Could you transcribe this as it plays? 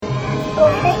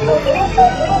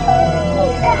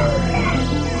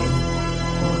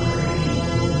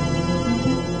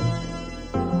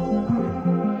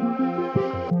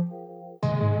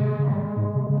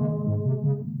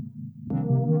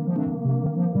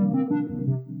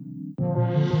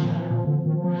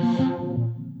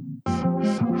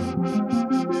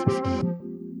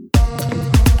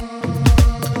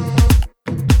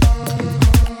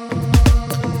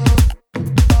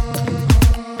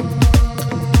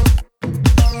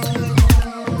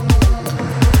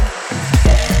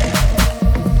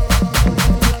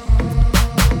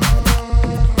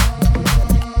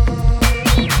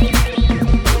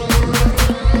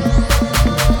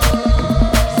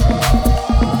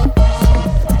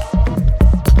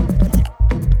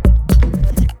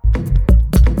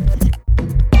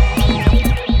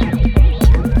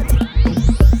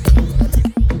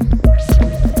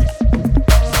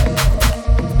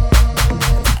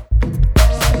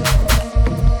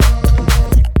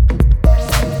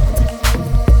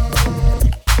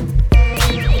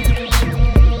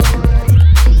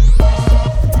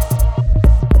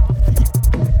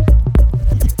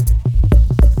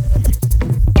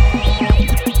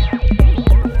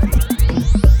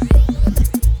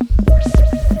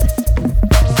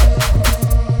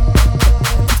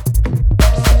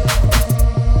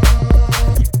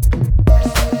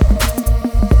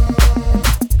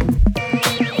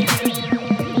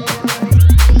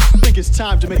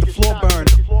time to make the floor burn.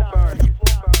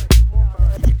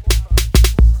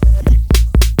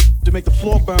 To make the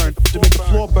floor burn. To make the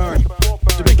floor burn.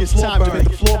 To make it's time to make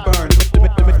the floor burn. To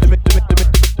make the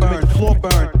floor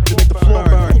burn. To make the floor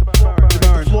burn. To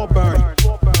make the floor burn. I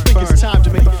think it's time to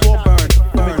make the floor burn.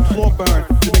 To make the floor burn.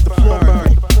 To make the floor burn. To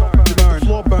make the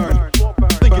floor burn. I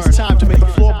think it's time to make the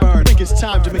floor burn. I think it's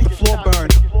time to make the floor burn.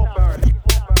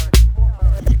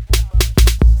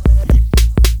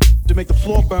 To make the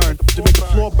floor burn, to make the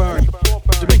floor burn,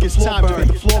 to make it's time to make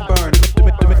the floor burn, to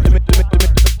make the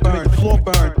floor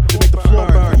burn, to make the floor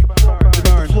burn, to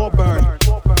make the floor burn.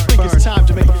 I think it's time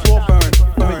to make the floor burn,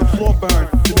 to make the floor burn,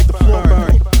 to make the floor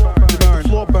burn, to make the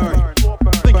floor burn.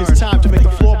 I think it's time to make the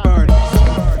floor burn.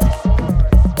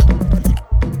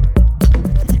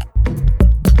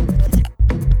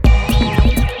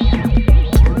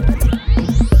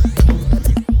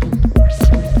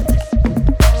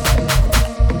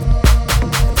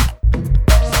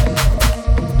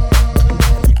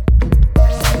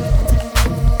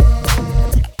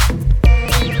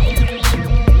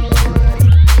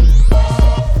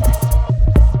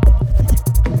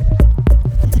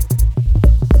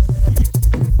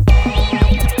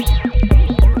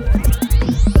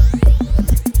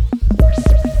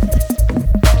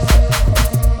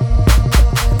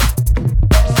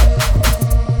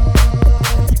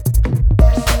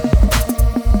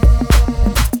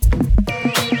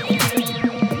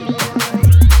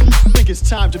 It's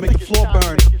time to make the floor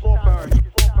burn.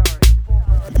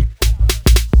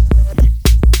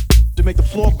 To make the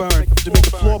floor burn. To make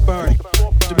the floor burn.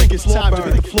 To make it's time to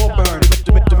make the floor burn.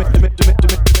 To make the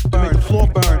floor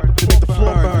burn. To make the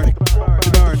floor burn.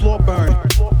 To make the floor burn. I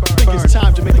think it's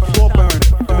time to make the floor burn.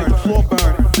 To make the floor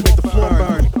burn. To make the floor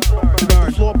burn. To make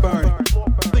the floor burn. I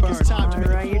think it's time to make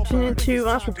the floor burn. Alright, you're tuned to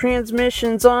Astral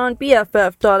Transmissions on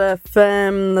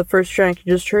BFF.FM. The first track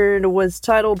you just heard was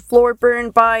titled Floor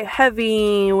Burn by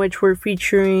Heavy, which we're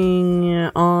featuring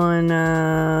on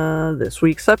this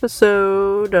week's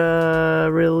episode.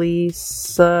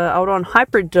 Release out on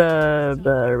Hyperdub.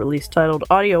 Release titled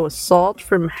Audio Assault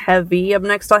from Heavy. Up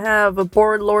next I have a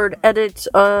Boardlord edit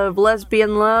of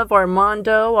Lesbian Love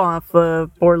Armando off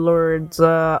of Boardlord's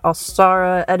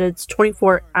Alstara edits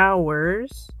 24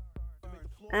 Hours.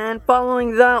 And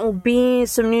following that will be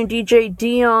some new DJ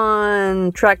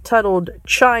Dion, track titled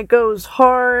Chai Goes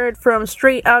Hard from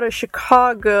Straight Outta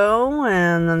Chicago,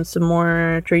 and then some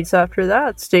more treats after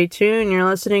that. Stay tuned, you're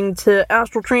listening to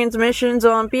Astral Transmissions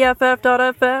on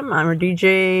BFF.FM. I'm your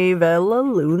DJ Vela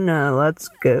Luna, let's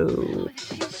go. So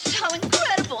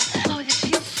incredible! Oh, this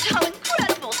feels so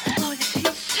incredible! Oh, this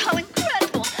feels so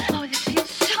incredible! Oh, this feels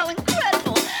so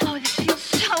incredible! Oh, this feels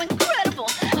so incredible!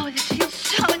 Oh, this feels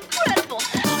so incredible!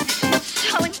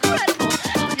 So incredible!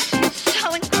 Oh, this feels so incredible! Oh, this feels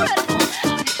so incredible!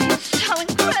 Oh, this feels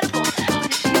so incredible! Oh,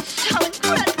 this feels so incredible! Oh, this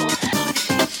feels so incredible! Oh,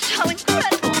 this feels so incredible!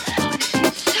 Oh, this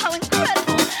feels so incredible!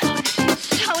 Oh,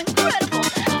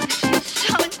 this feels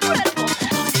so incredible!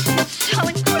 Oh, this feels so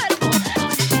incredible! Oh,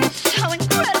 this feels so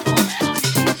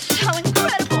incredible!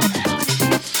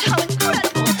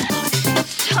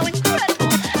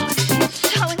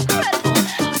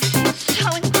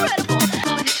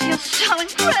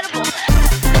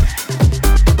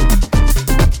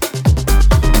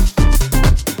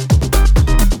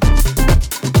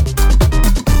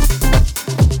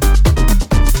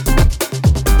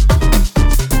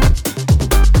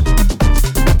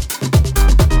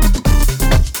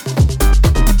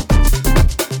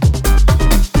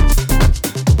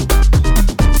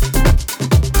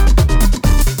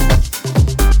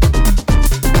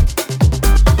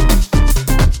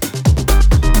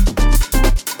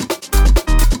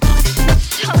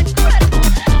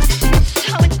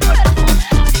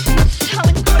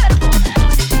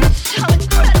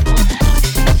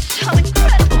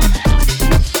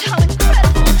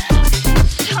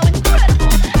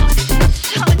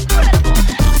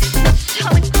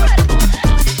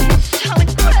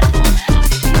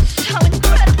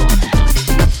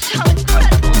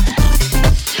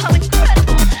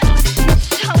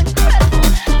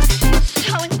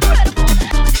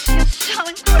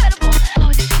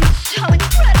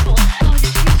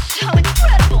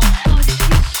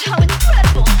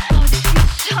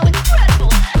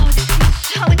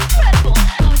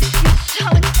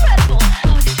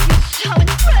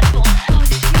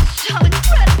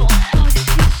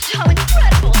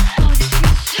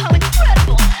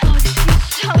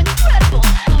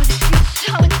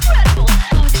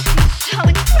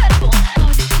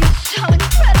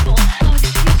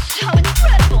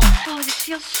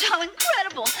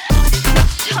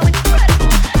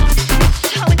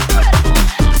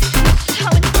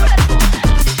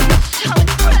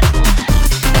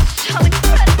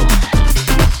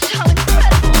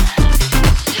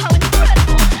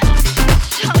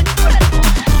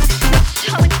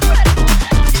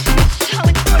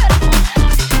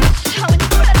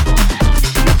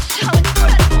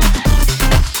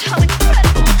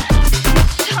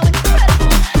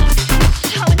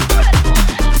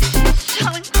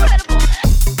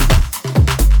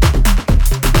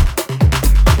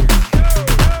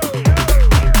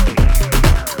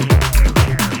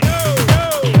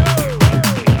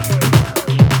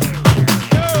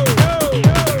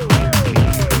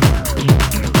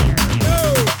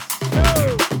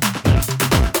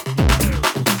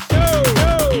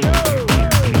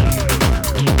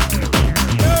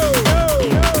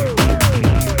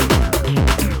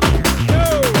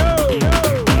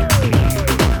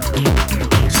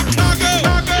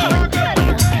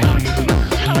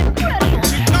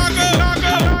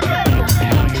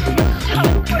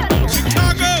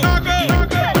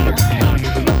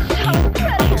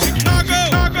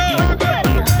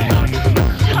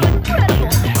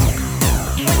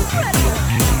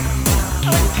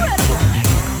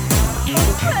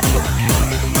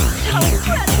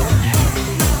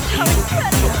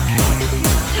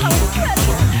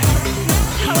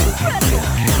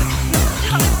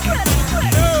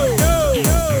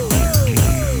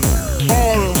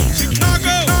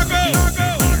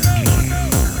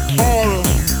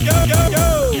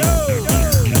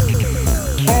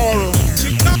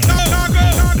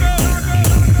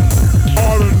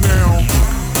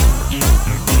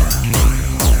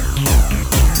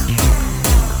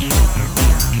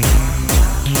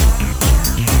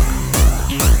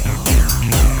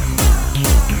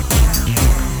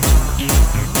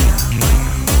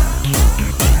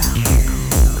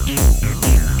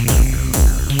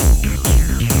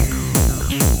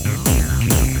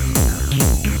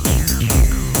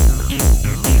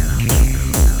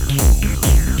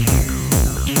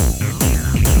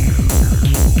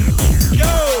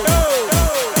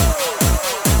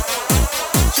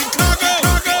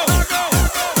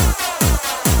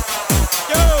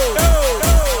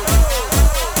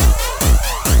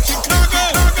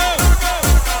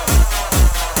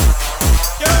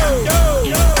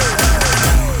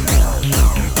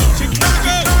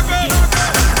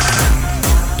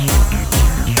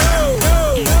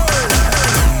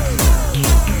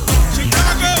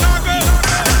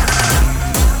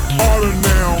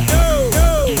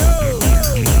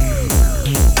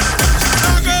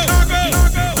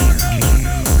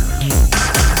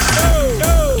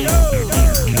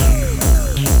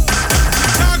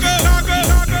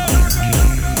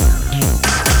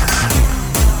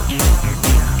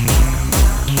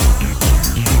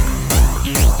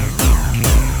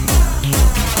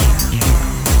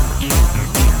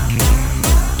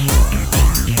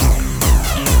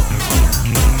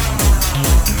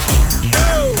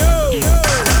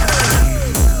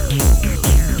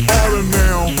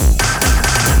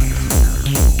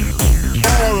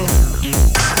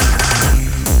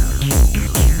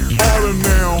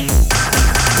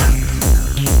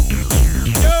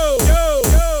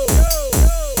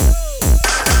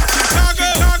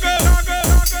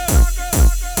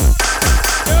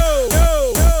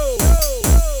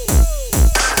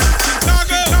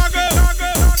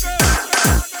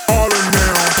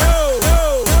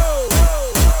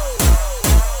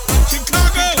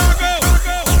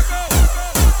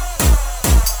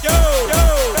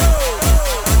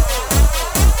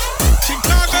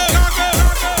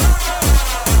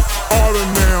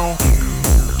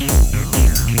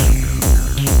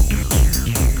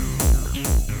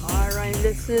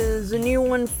 is a new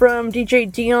one from DJ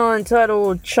Dion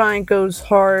titled Chine Goes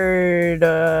Hard,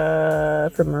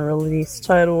 from a release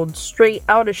titled Straight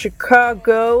Outta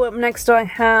Chicago. Up next I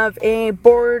have a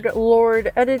Board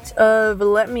Lord edit of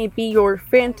Let Me Be Your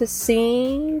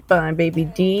Fantasy by Baby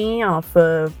D off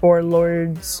of Board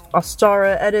Lord's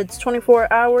Ostara edits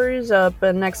 24 Hours. Up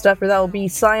next after that will be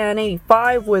Cyan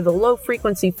 85 with a Low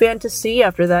Frequency Fantasy.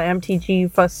 After that MTG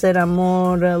Facer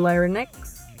Amor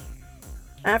Lyrinix.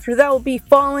 After that will be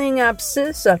Falling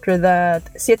Abscess. After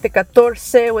that,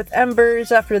 714 with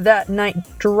Embers. After that, Night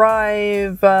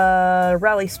Drive,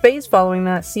 Rally Space. Following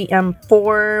that,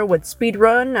 CM4 with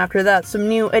Speedrun. After that, some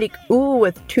new Eric Ooh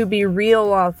with To Be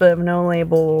Real off of No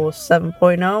Label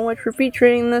 7.0, which we're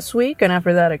featuring this week. And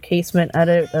after that, a Casement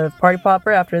edit of Party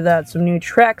Popper. After that, some new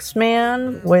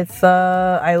Tracksman with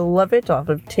I Love It off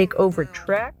of Takeover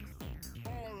Track.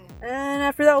 And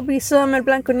after that will be some El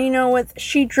Blanco Nino with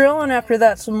She Drill, and after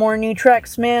that some more new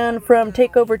tracks, man, from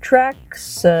Takeover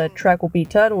Tracks. Track will be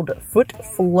titled Foot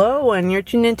Flow, and you're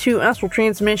tuned into Astral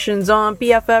Transmissions on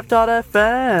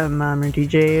BFF.FM. I'm your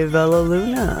DJ Vela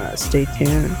Luna. Stay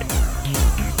tuned.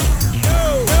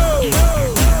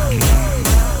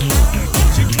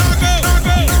 Chicago.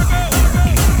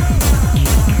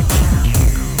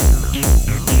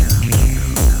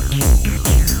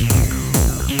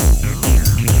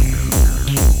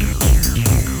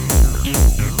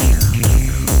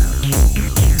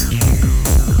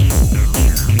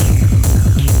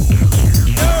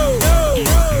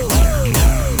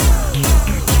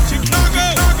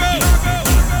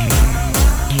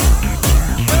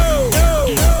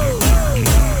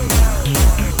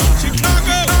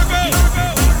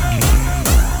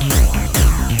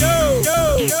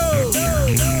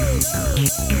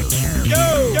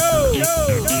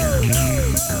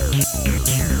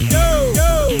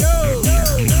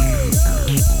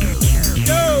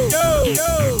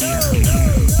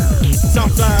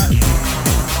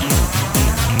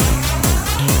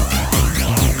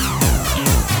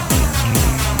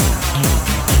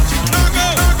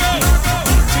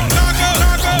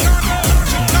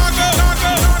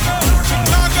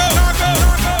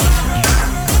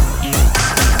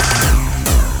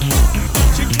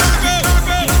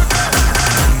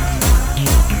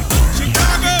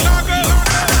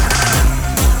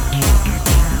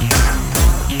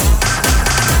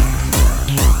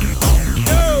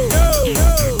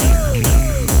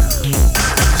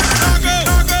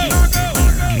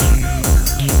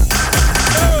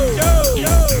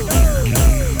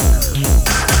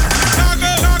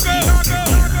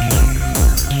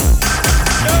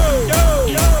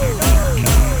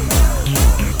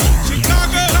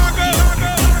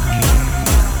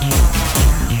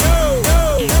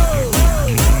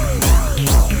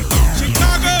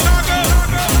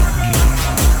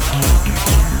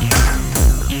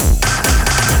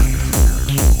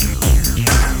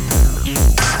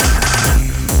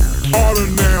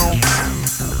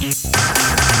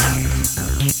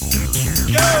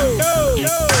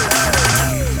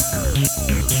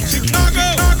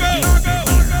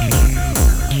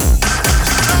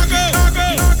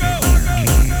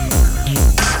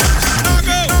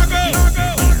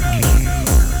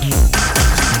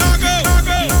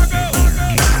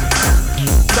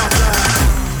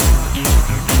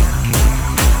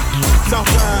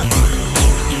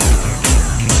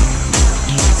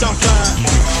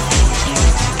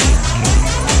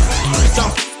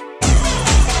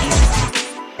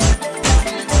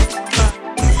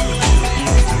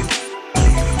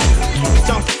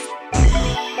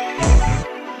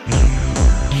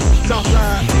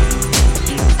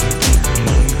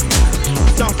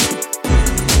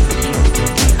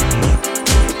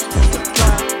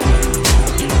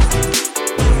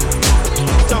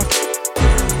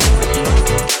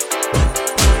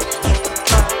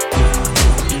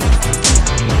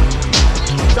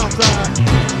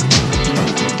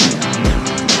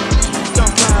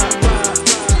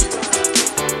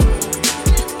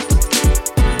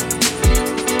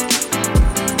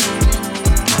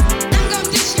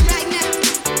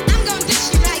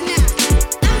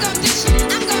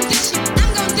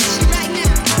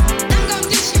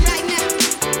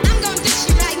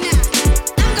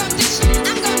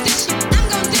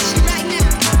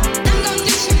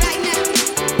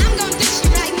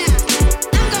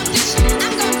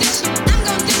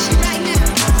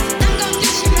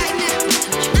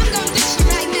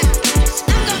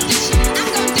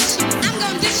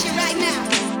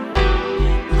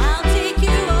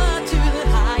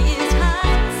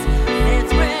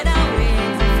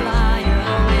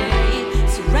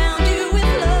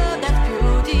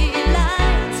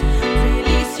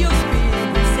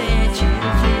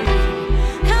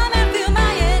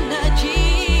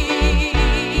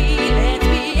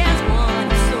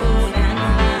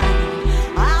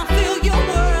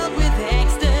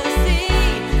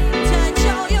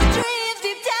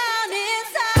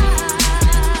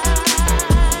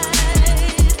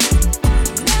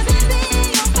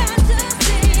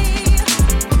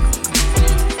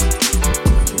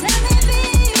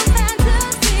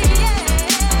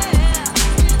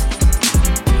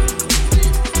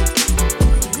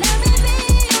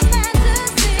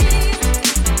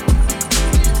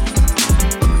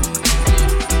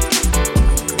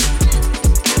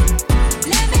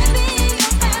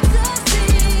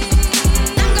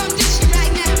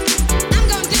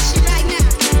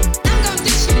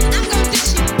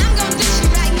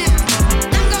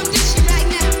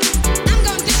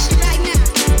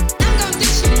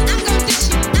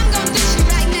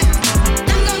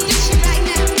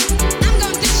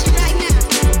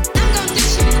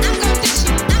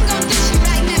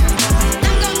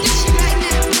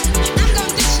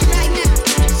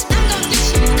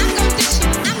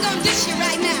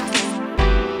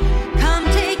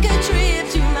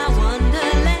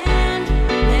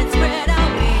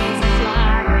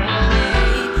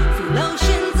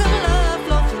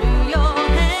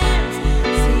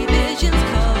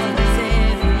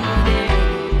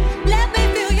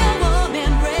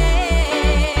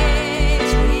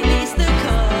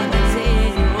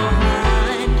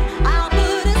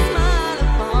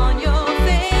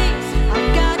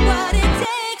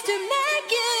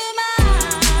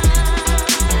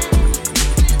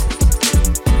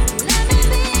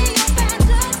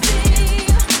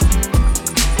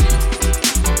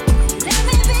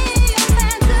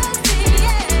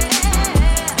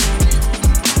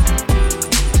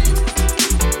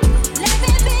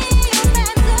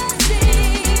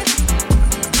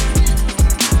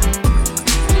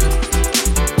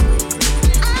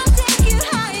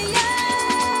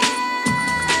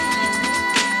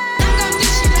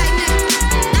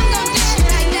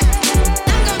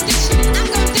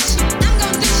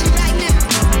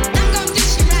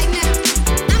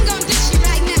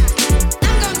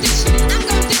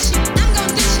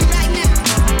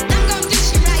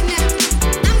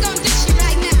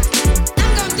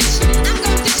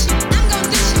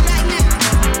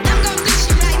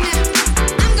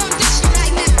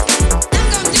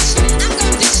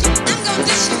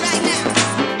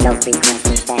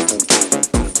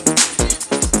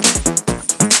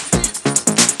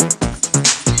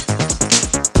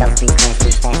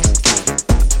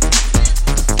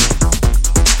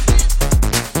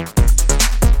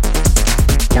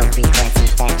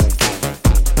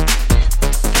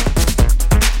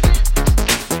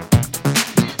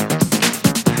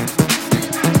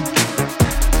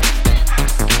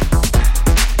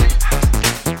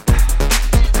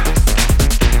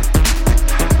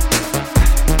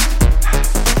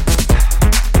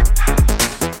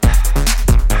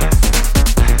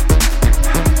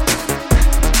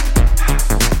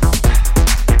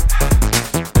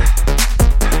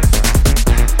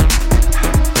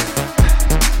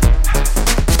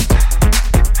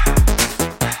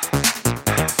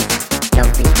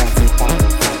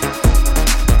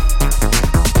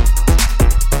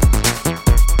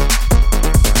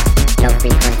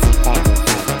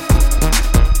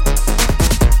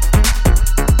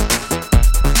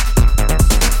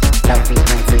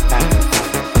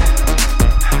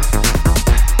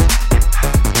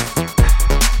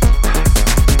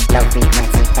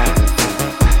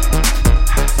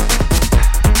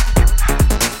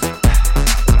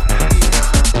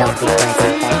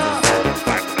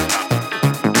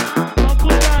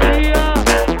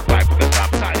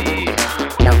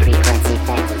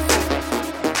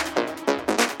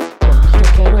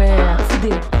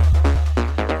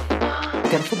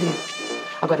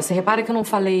 Você repara que eu não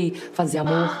falei fazer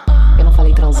amor, eu não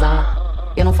falei transar,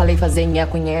 eu não falei fazer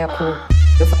nheco-nheco,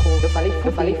 eu falei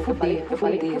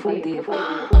fuder.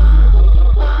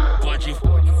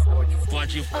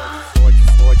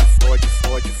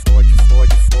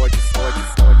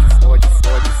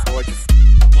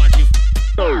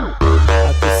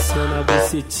 Aquecendo a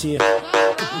bucetinha,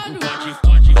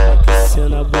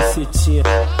 aquecendo a bucetinha,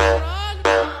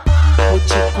 vou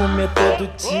te comer todo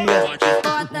dia.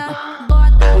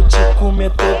 Vou te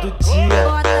comer todo dia.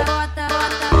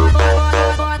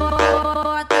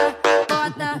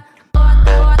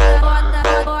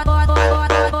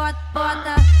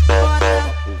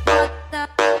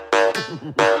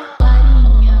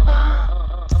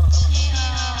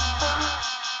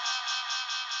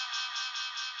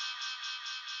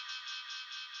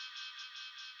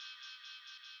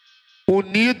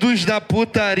 Unidos da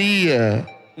putaria,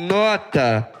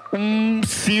 nota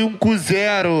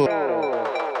 150.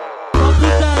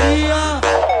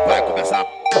 Vai começar.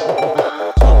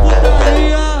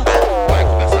 Putaria. Vai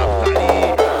começar a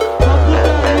putaria.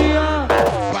 Putaria.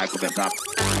 Vai começar.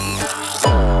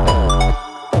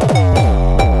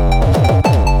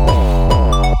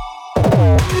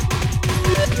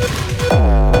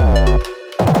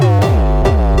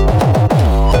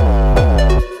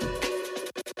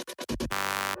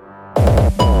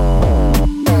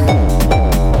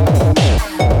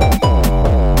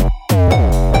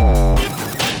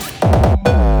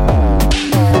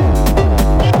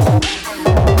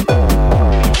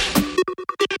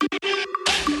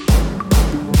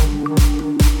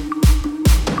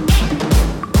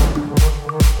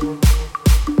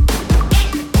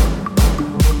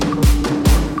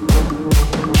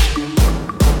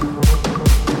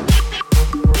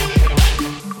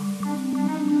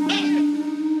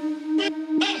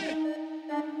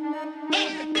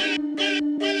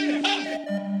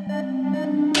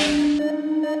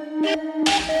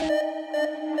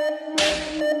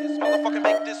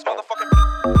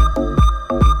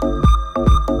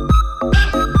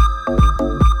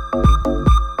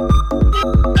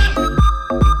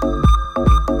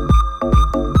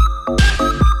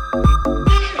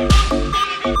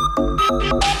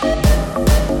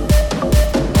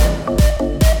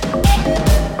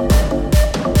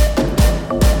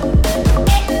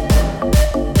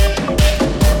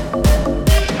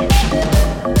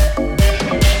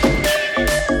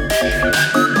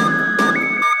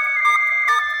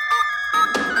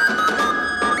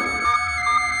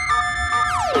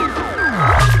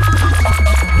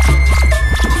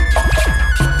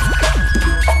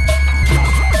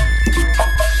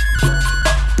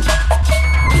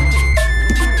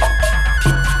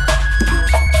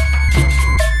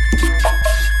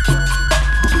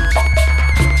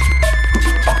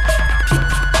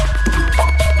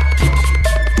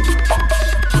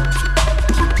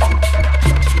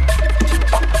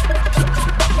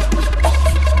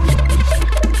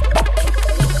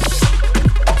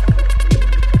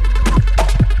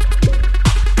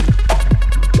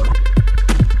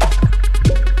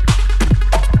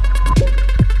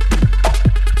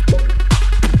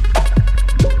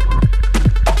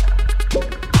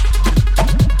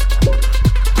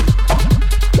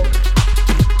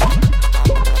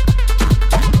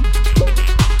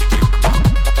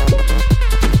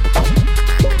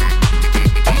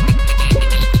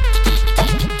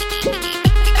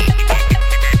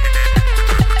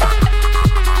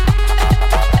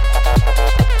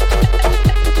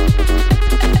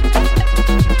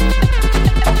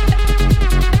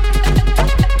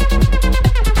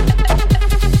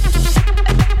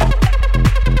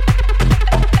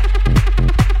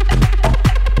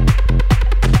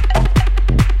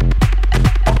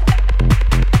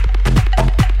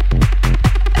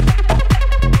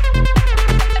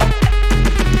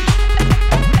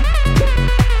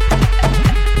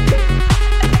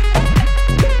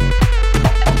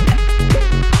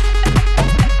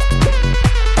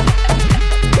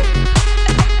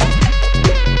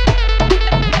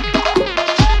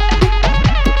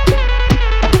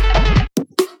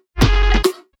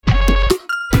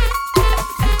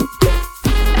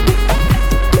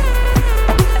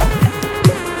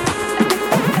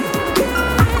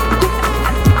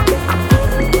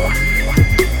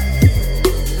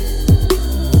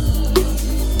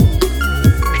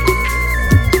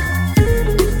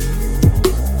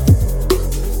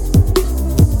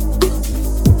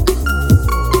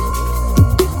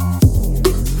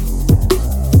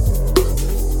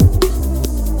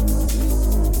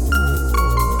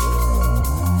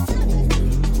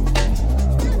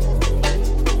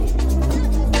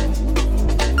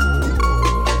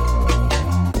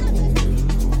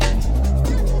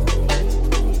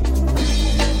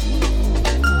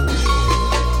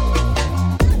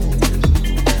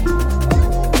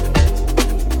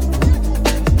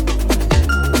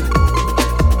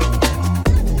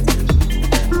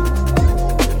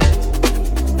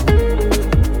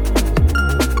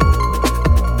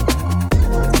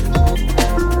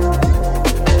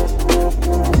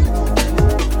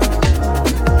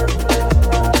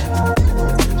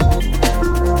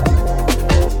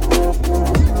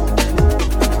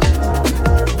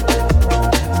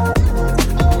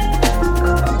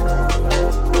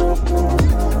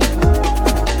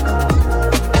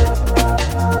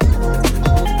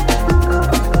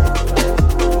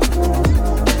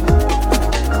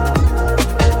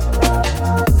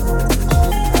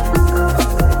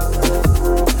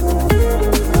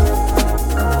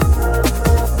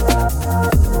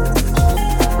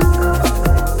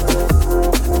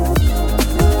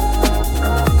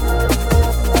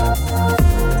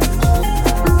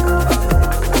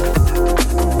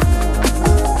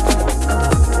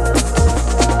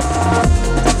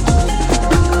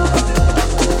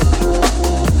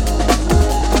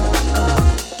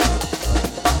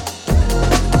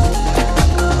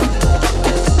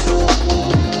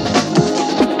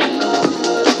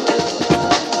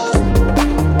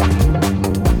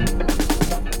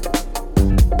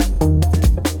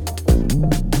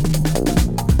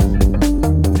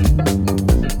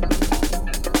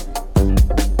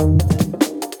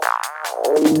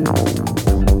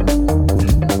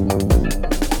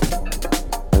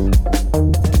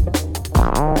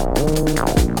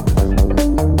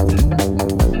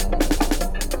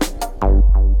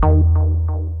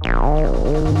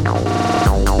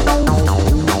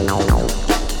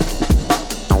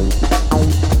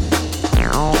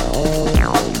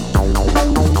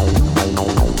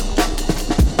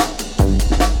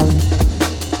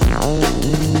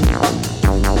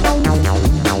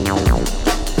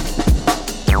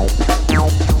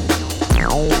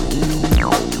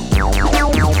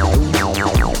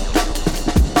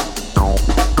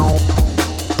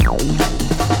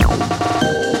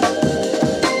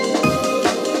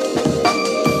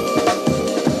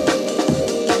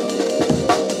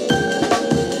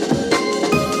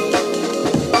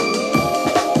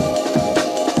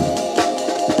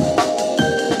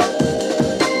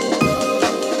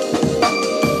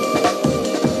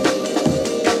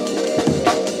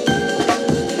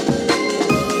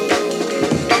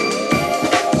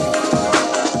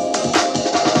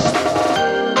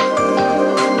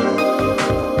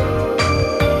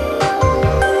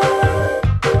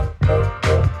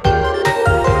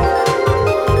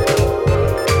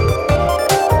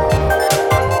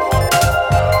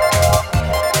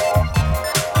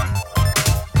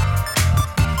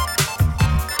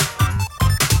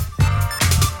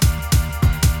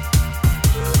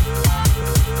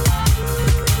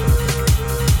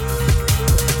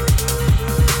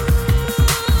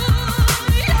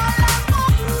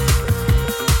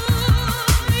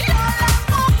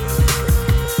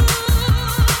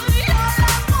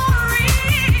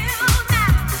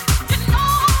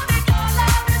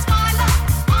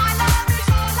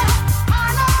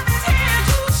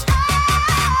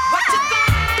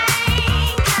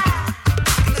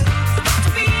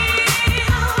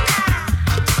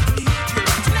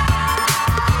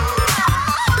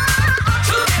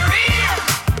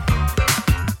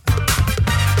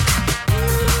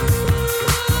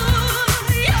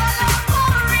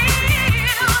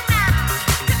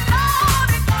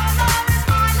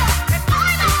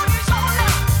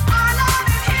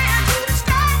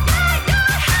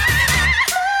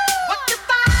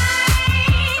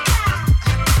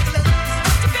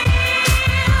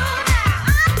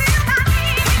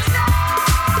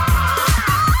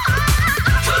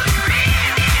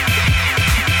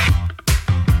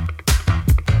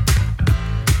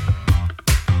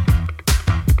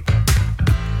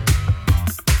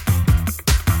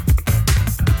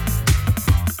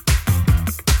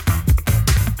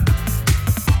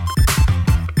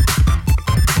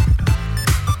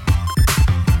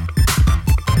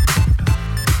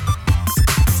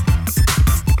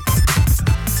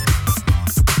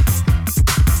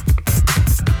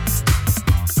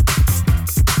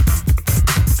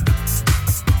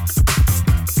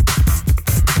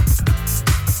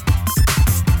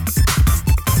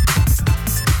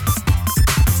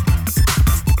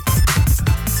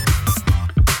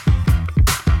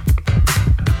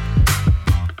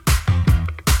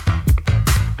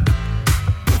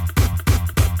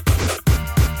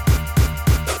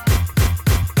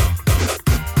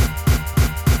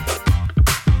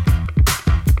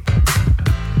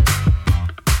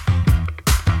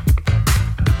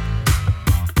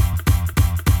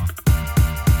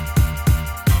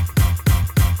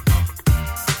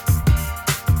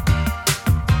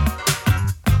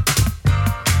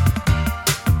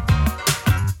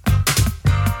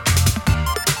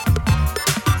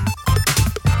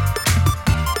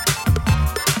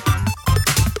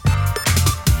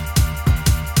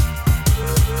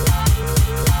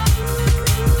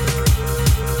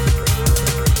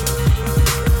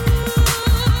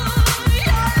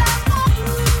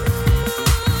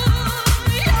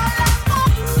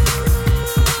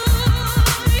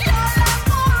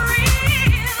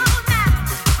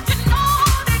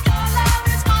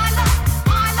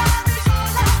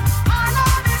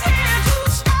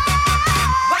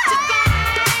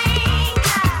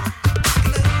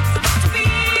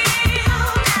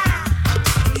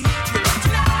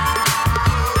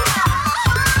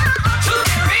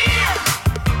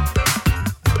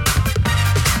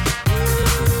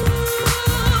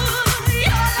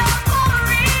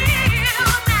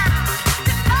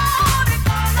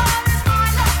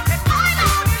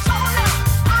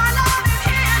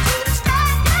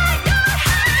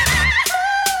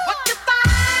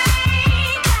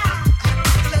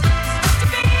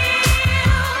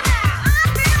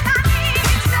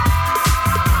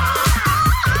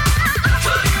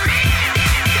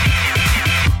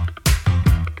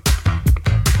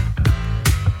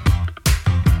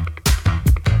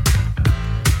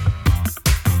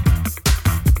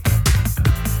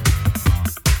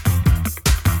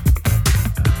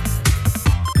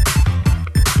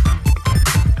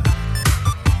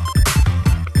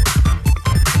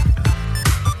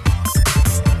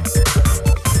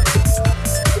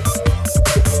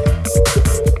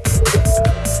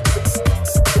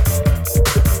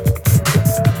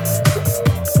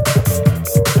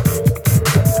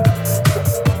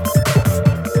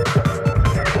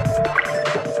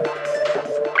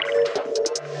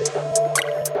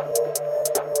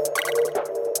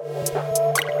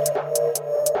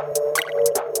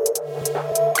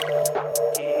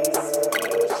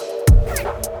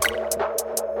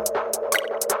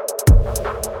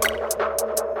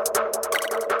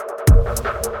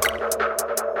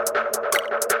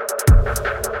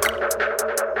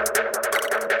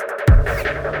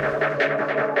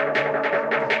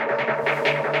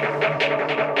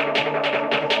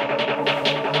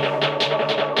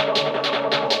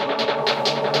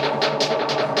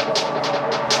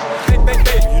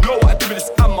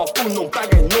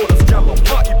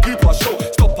 our show.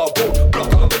 Stop our boat,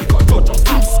 block out, make our dodge.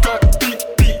 Boom, skirt, beat,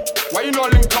 beat. Why you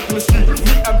not linked up in the street?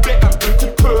 Me and Bet and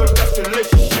Blue Curl, that's the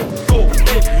relationship. Go,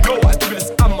 hey, you know what I do with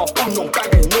this? I'm a phone, no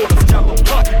bag, ain't no this jam.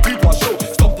 Party, beat our show.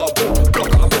 Stop our boat,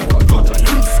 block out, make our dodge.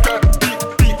 Boom, skirt, beat,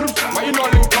 beat. Why you not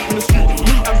linked up in the street?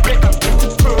 Me and Bet and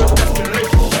Blue Curl, that's the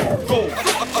relationship. Go,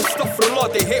 I stuff for a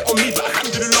lot, they hate on me, but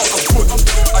alhamdulillah, I'm good.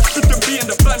 I shouldn't be in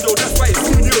the band, though, that's why it's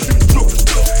soon you're doing jokes.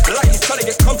 Like he's trying to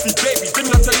get comfy, baby,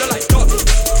 didn't I tell you like that?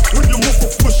 When you move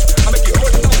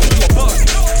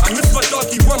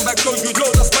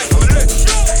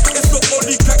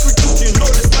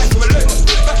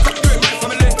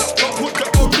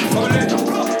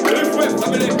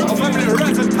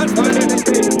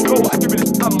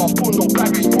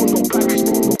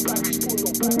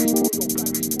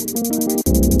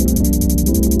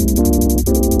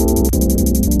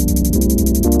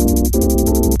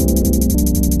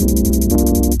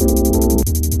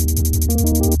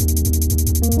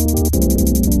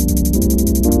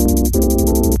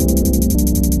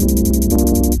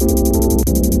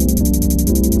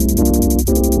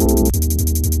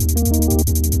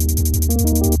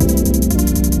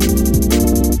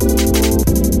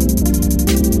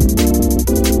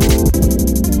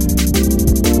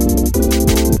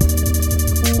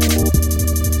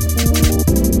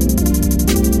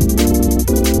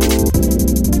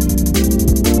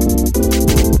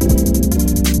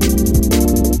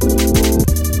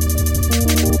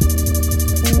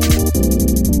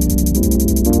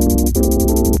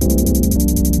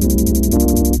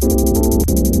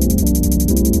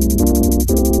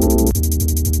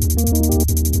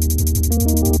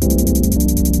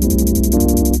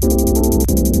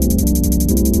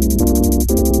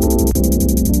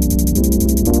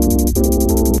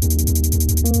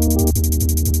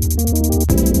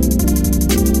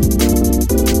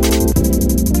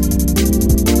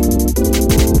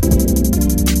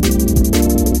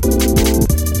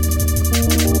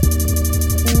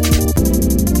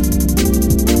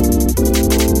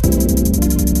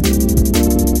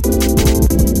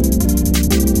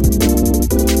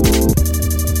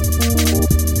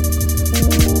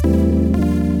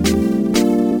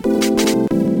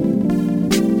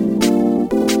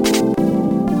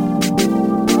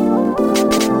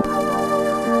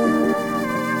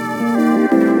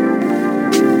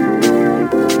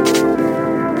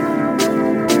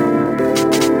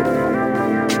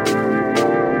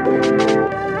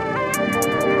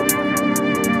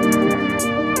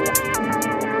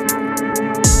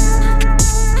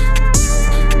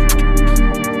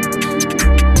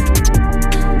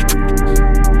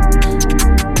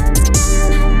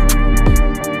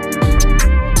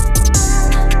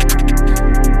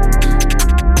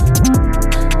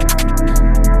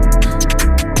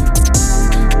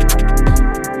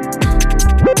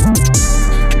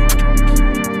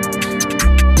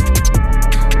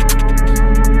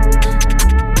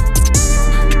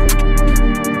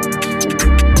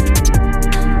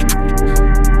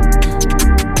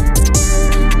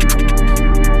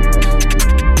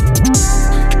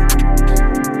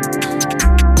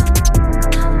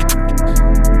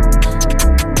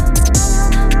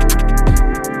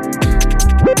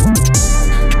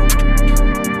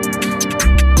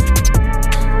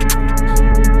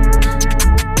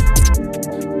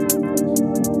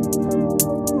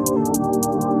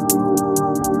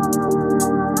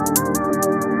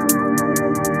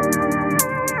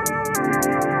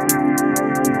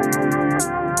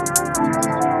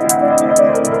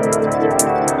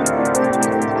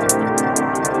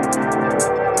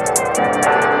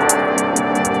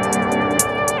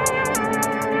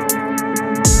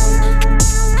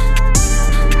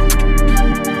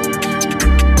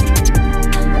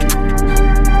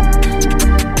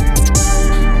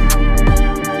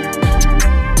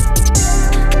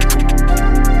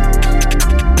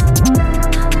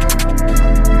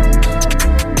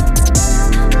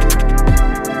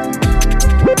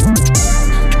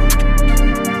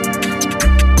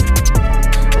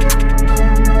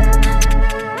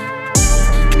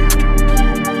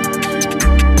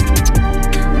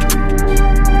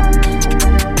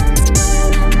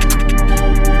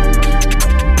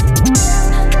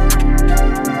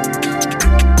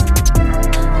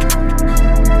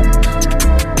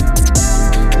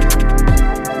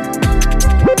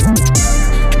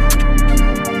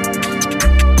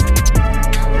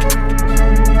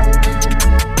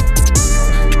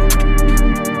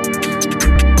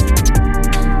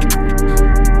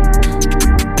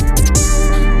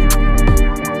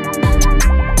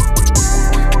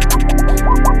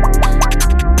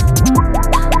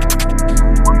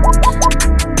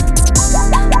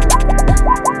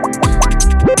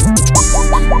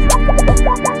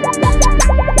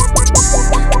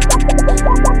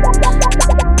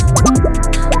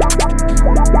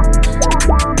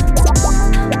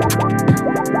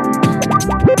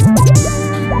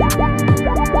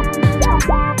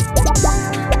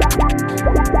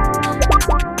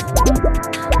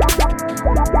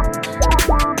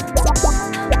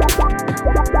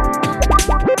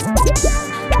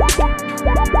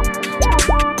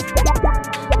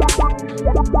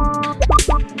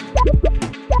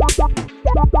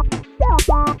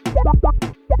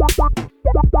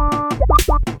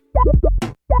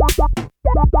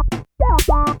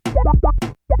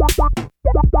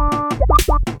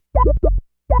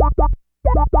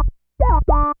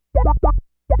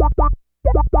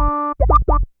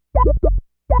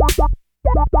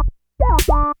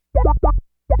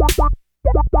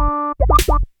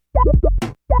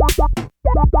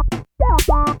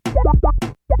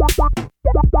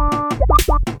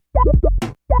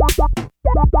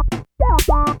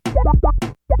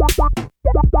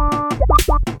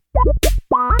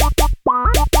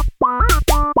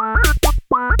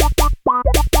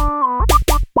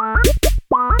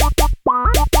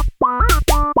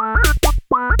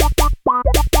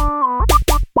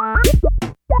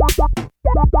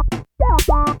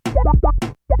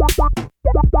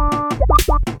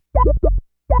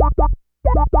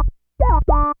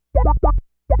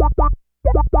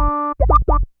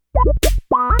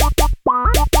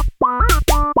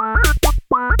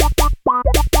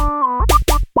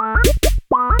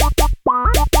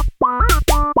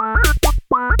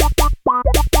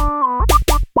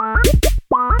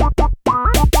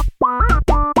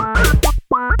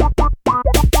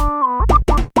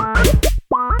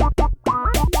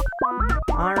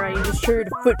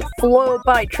Foot Flow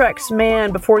by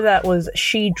Traxman. Before that was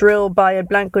She Drill by El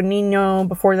Blanco Nino.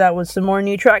 Before that was some more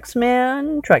new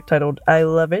Traxman, track titled I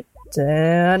Love It.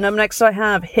 And up next I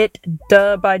have Hit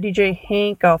Duh by DJ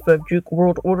Hank off of Juke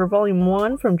World Order Volume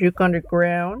 1 from Juke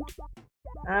Underground.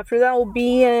 After that will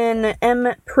be an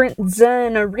M. Print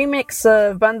Zen, a remix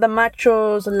of Banda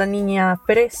Macho's La Niña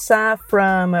Fresa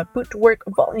from Footwork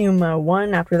Volume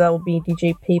 1. After that will be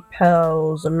DJ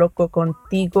PayPal's Loco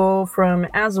Contigo from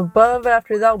As Above.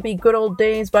 After that will be Good Old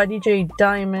Days by DJ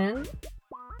Diamond.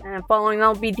 And following that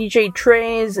will be DJ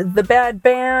Trey's The Bad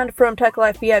Band from Tech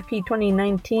Life VIP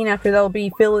 2019. After that will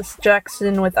be Phyllis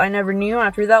Jackson with I Never Knew.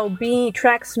 After that will be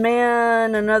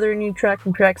Traxman, another new track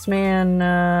from Traxman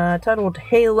titled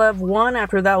Hey Love 1.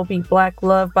 After that will be Black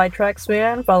Love by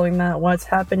Traxman. Following that, What's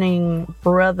Happening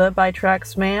Brother by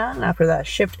Traxman. After that,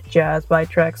 Shift Jazz by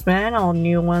Traxman. All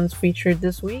new ones featured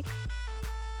this week.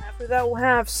 After that, we'll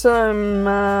have some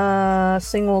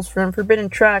singles from Forbidden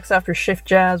Tracks. After Shift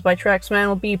Jazz by Traxman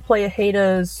will be Playa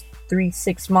Hater's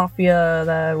 3-6 Mafia.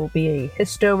 That will be a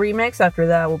Histo remix. After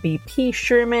that will be P.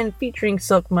 Sherman featuring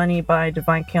Silk Money by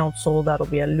Divine Council. That'll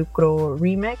be a Lucro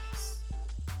remix.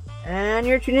 And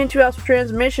you're tuned into Astral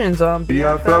Transmissions on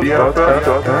BFF.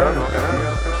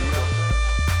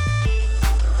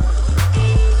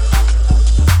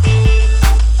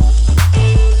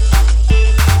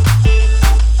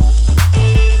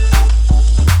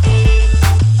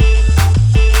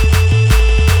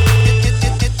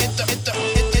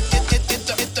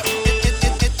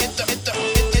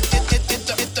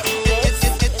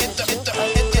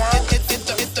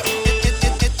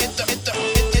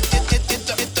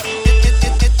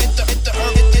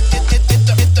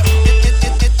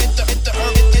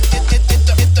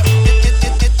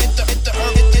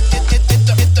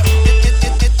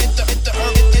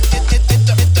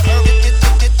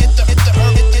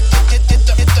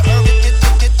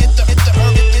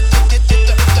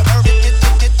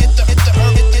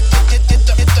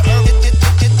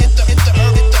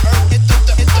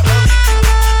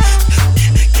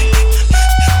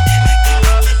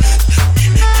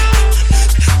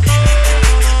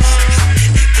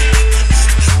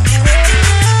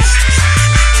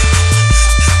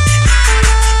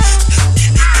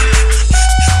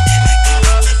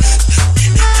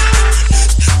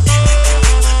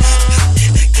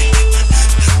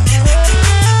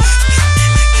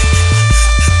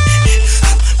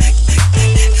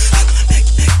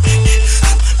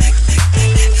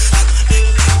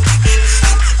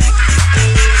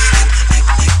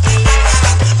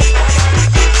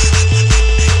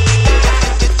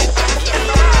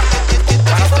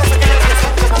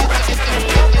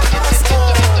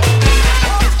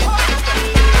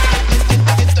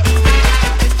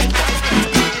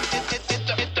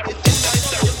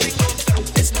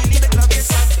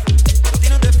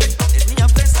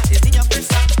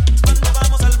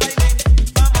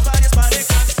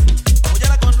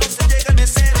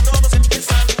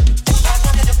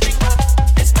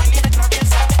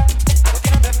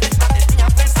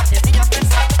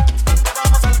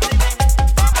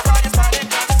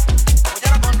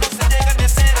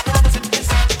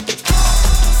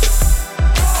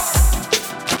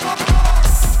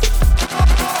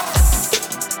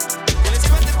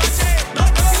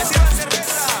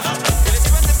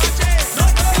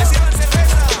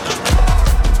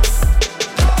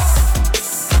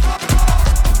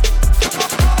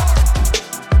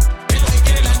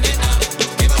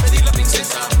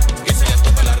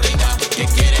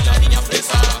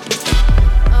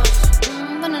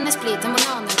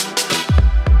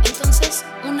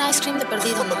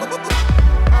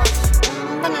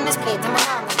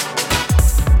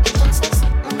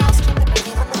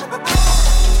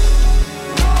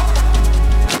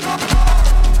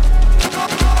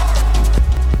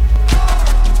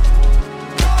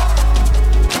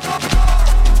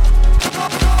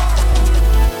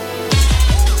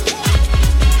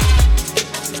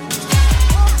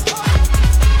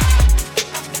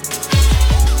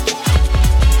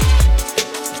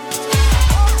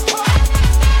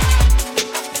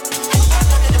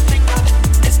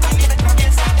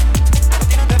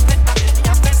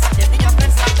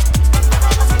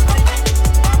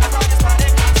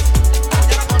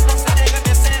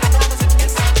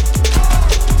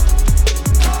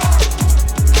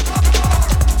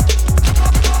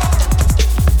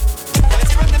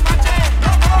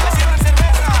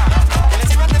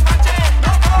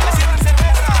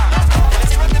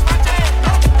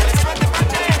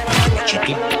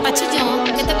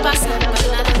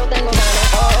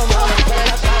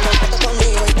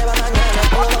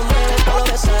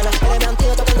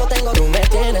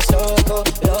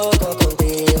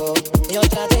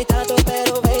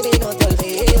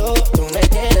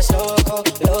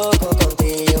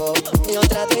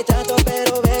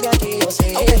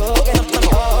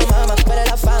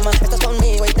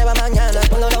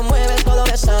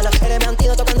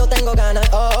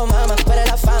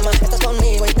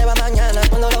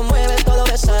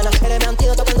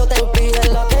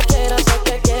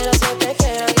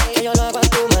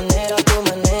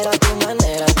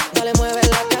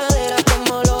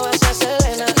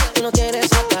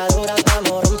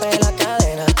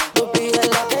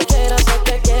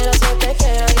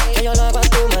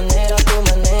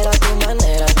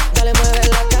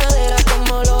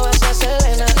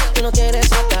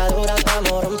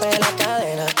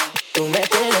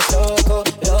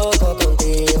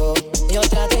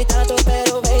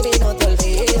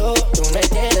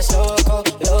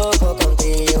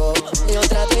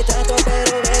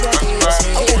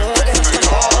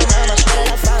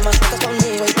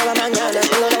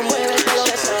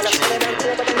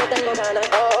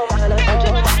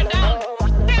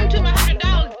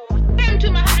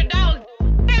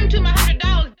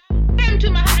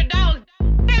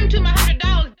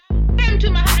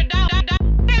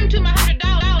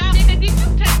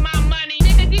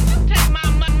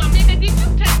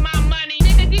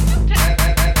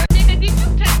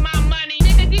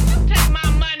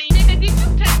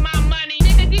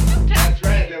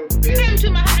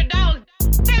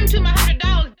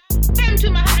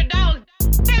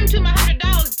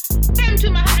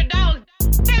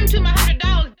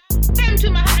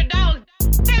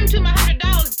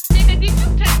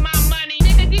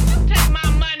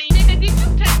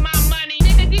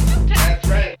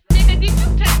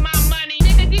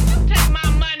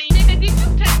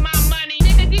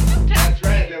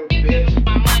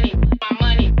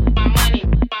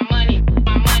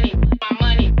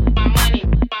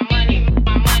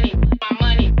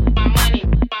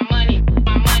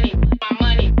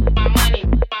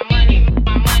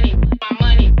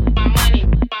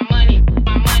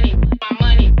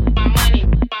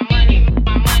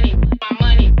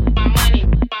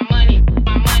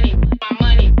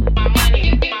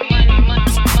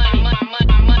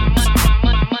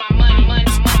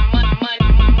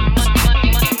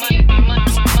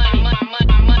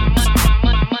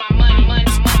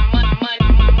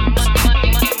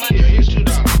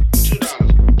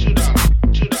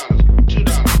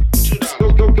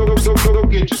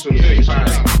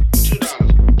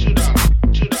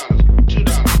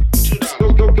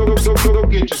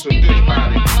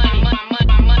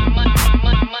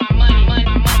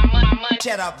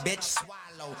 Shut up, bitch.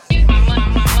 Swallow.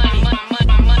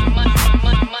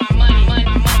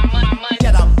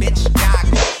 Shut up,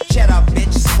 bitch. Shut up,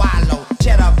 bitch. Swallow.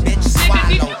 Shut up, bitch.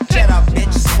 Swallow. Shut up,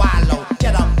 bitch. Swallow.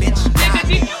 Shut up, bitch.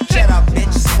 Shut up,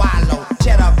 bitch. Swallow.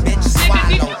 Shut up, bitch.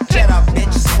 Swallow. Shut up,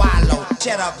 bitch. Swallow.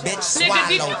 Shut up, bitch.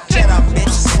 Swallow. Shut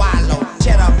up, bitch. Swallow.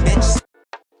 Shut up, bitch.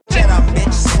 Shut up,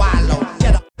 bitch. Swallow. Shut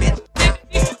up, bitch.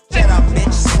 Shut up,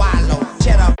 bitch. Swallow.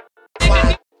 Shut up.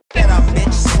 Shut up,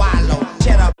 bitch. Swallow.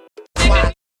 Shut up.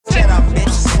 Shut up,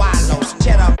 bitch. Swallow.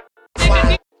 Shut up.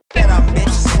 Shut up,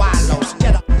 bitch. Swallow.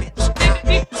 Shut up,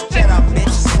 bitch. Shut up,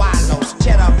 bitch. Swallow.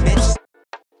 Shut up, bitch.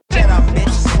 Shut up,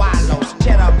 bitch. Swallow.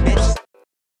 Shut up, bitch.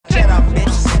 Shut up,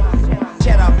 bitch.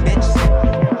 Shut up, bitch.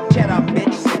 Shut up,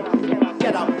 bitch.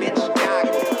 Shut up,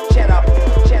 bitch.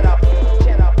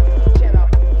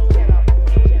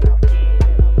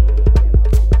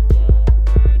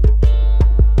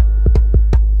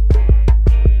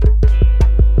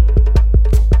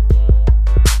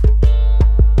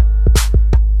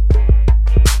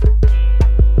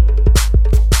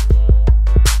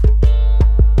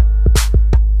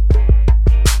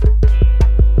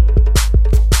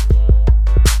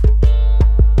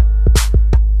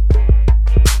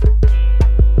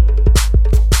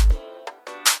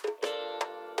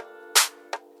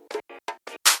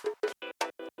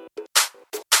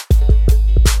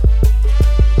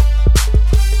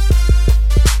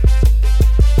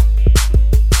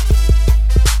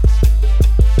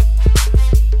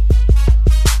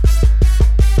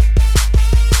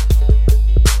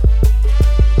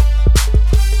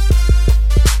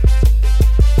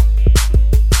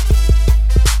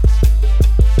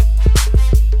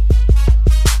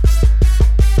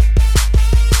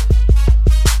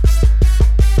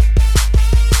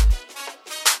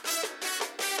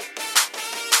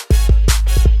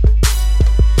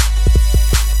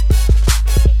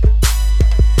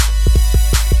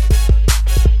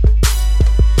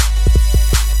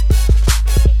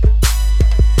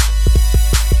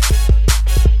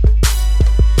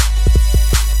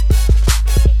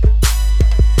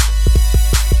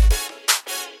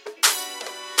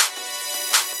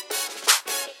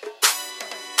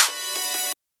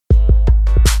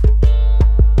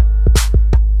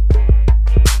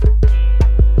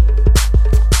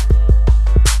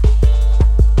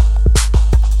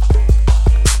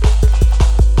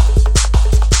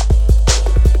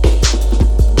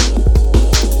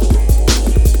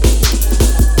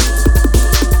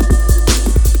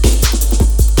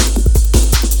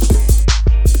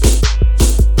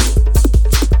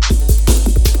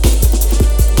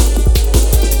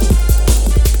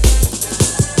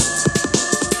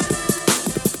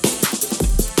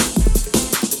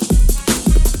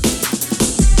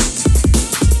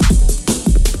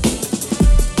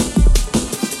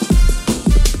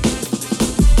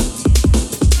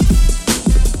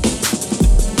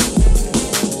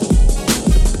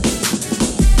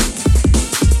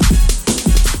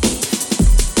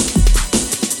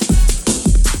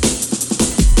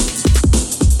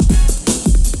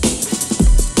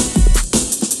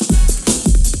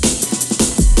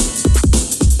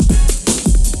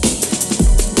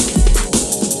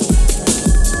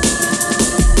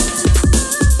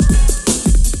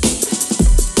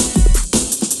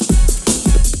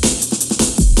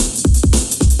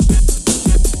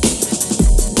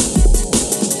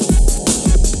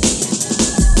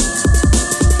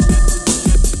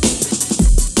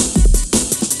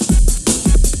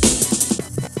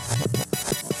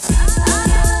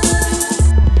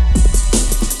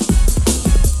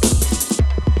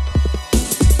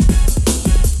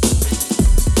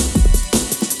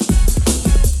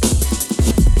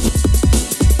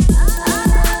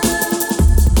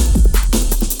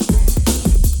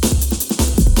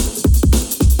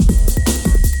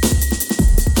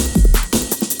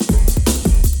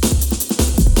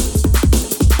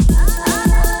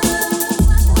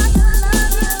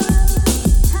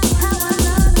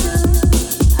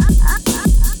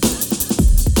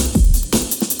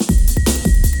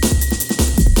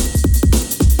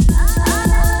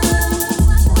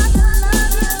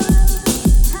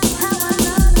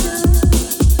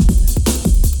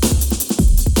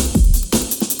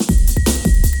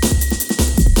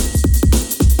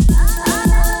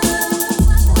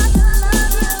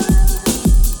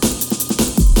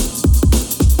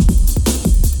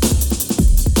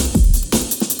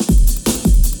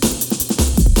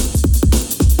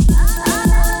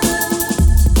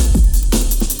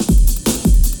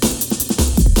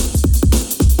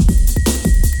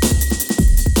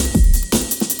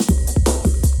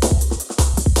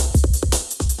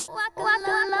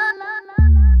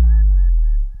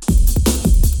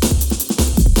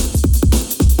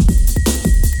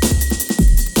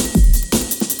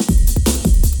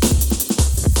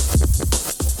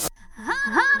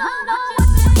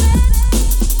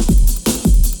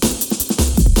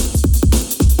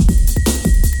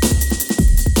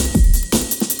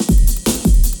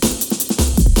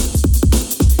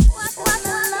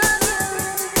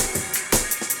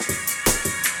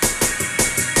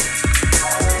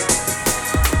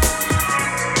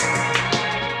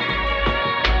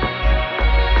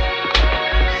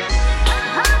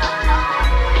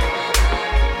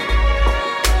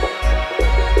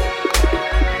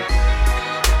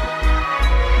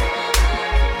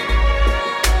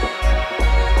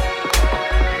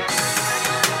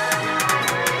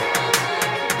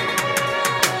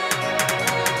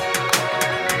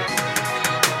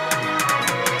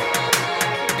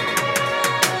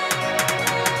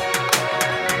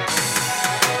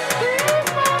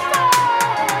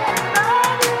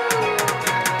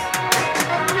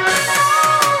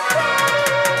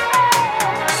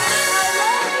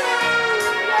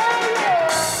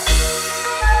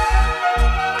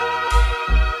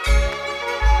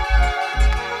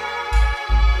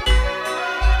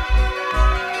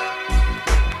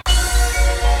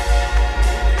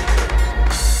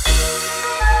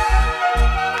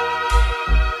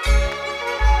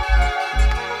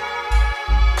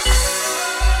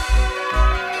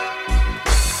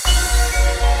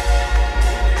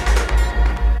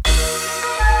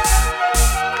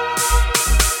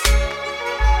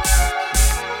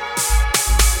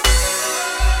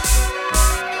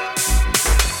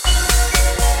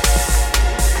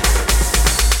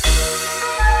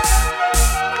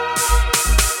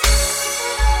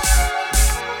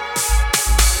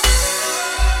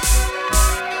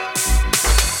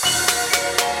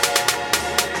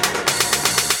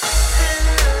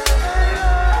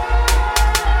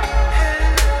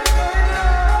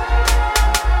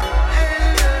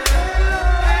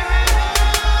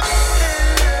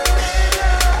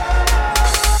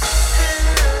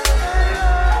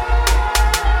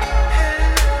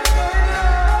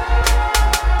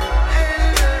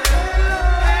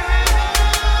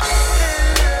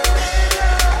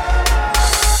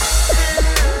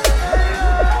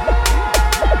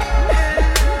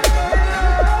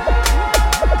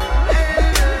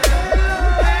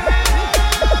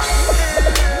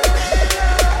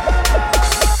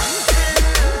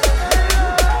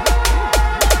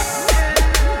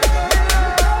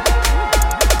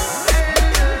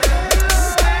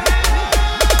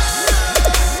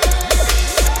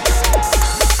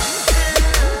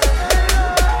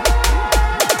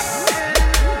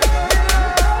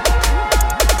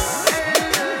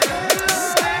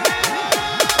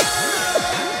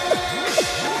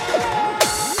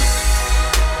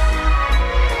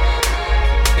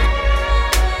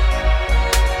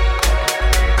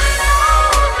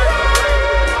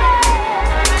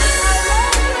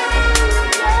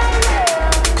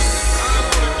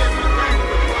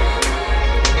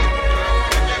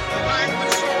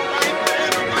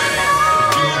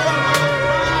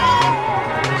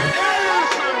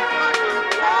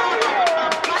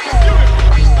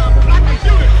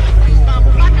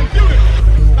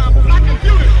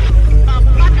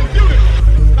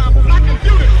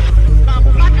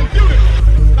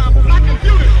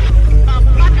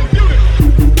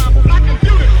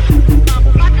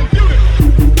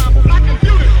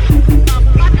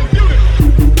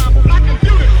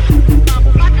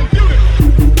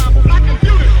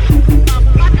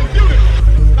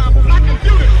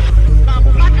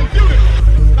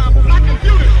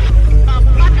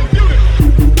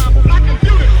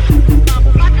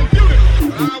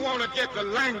 get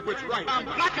the language right. I'm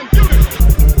black and beautiful,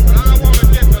 but I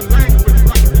wanna get the language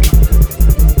right.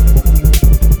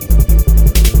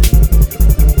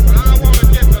 But I wanna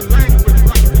get the language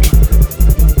right.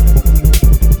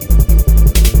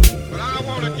 But I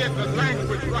wanna get the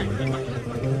language right.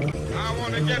 I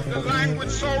wanna get the language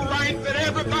so right that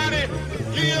everybody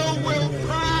here will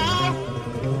proud.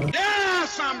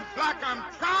 Yes, I'm black, I'm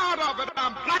proud of it.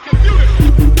 I'm black and beautiful.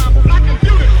 I'm black and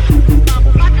beautiful.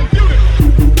 I'm black and beautiful.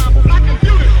 I'm black and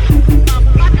beautiful. I'm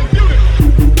black and beautiful.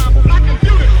 I'm black and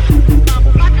beautiful.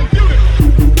 I'm black and beautiful.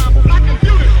 I'm black and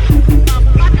beautiful.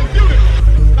 I'm black and beautiful.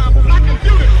 I'm black and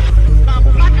beautiful. I'm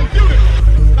black and beautiful.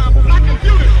 I'm black and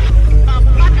beautiful. I'm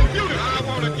black and beautiful. I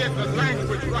wanna get the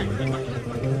language right.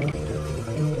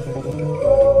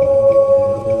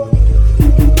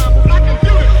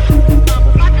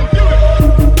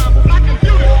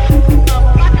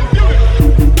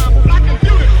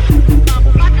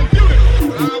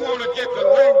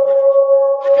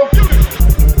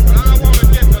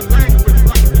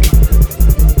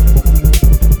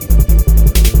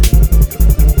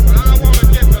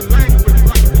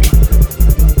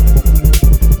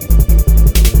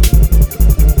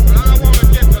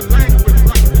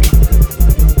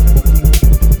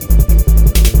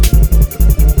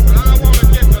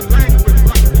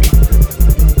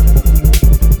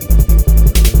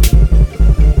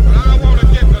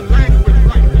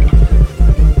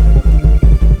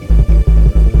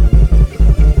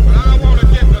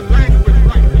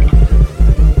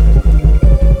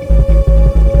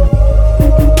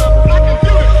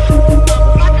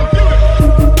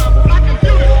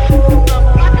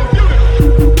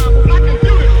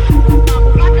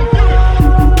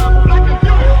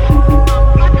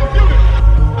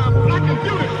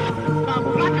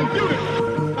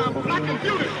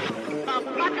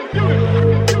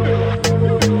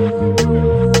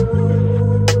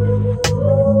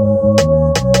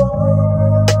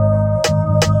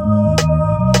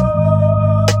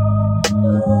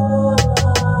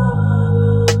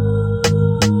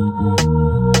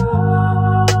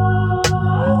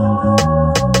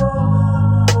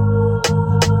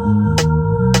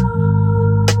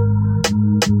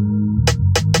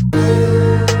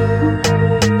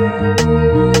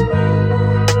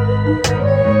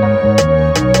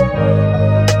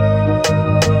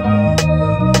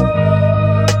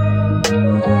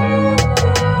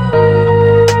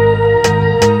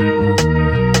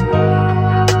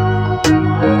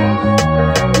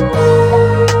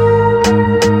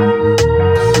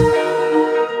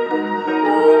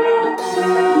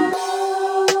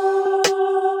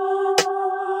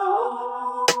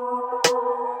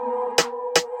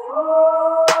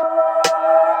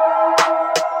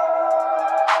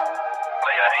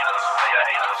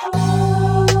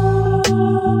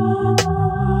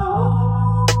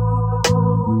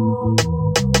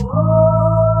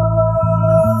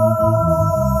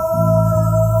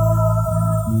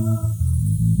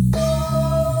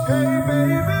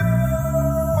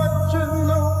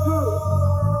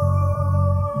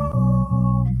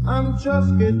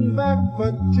 Just getting back,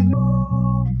 but you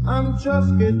know, I'm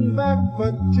just getting back,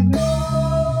 but you know,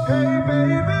 hey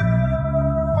baby,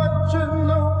 but you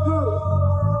know good.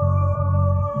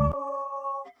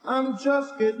 I'm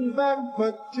just getting back,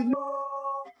 but you know,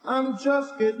 I'm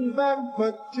just getting back,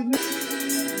 but you know.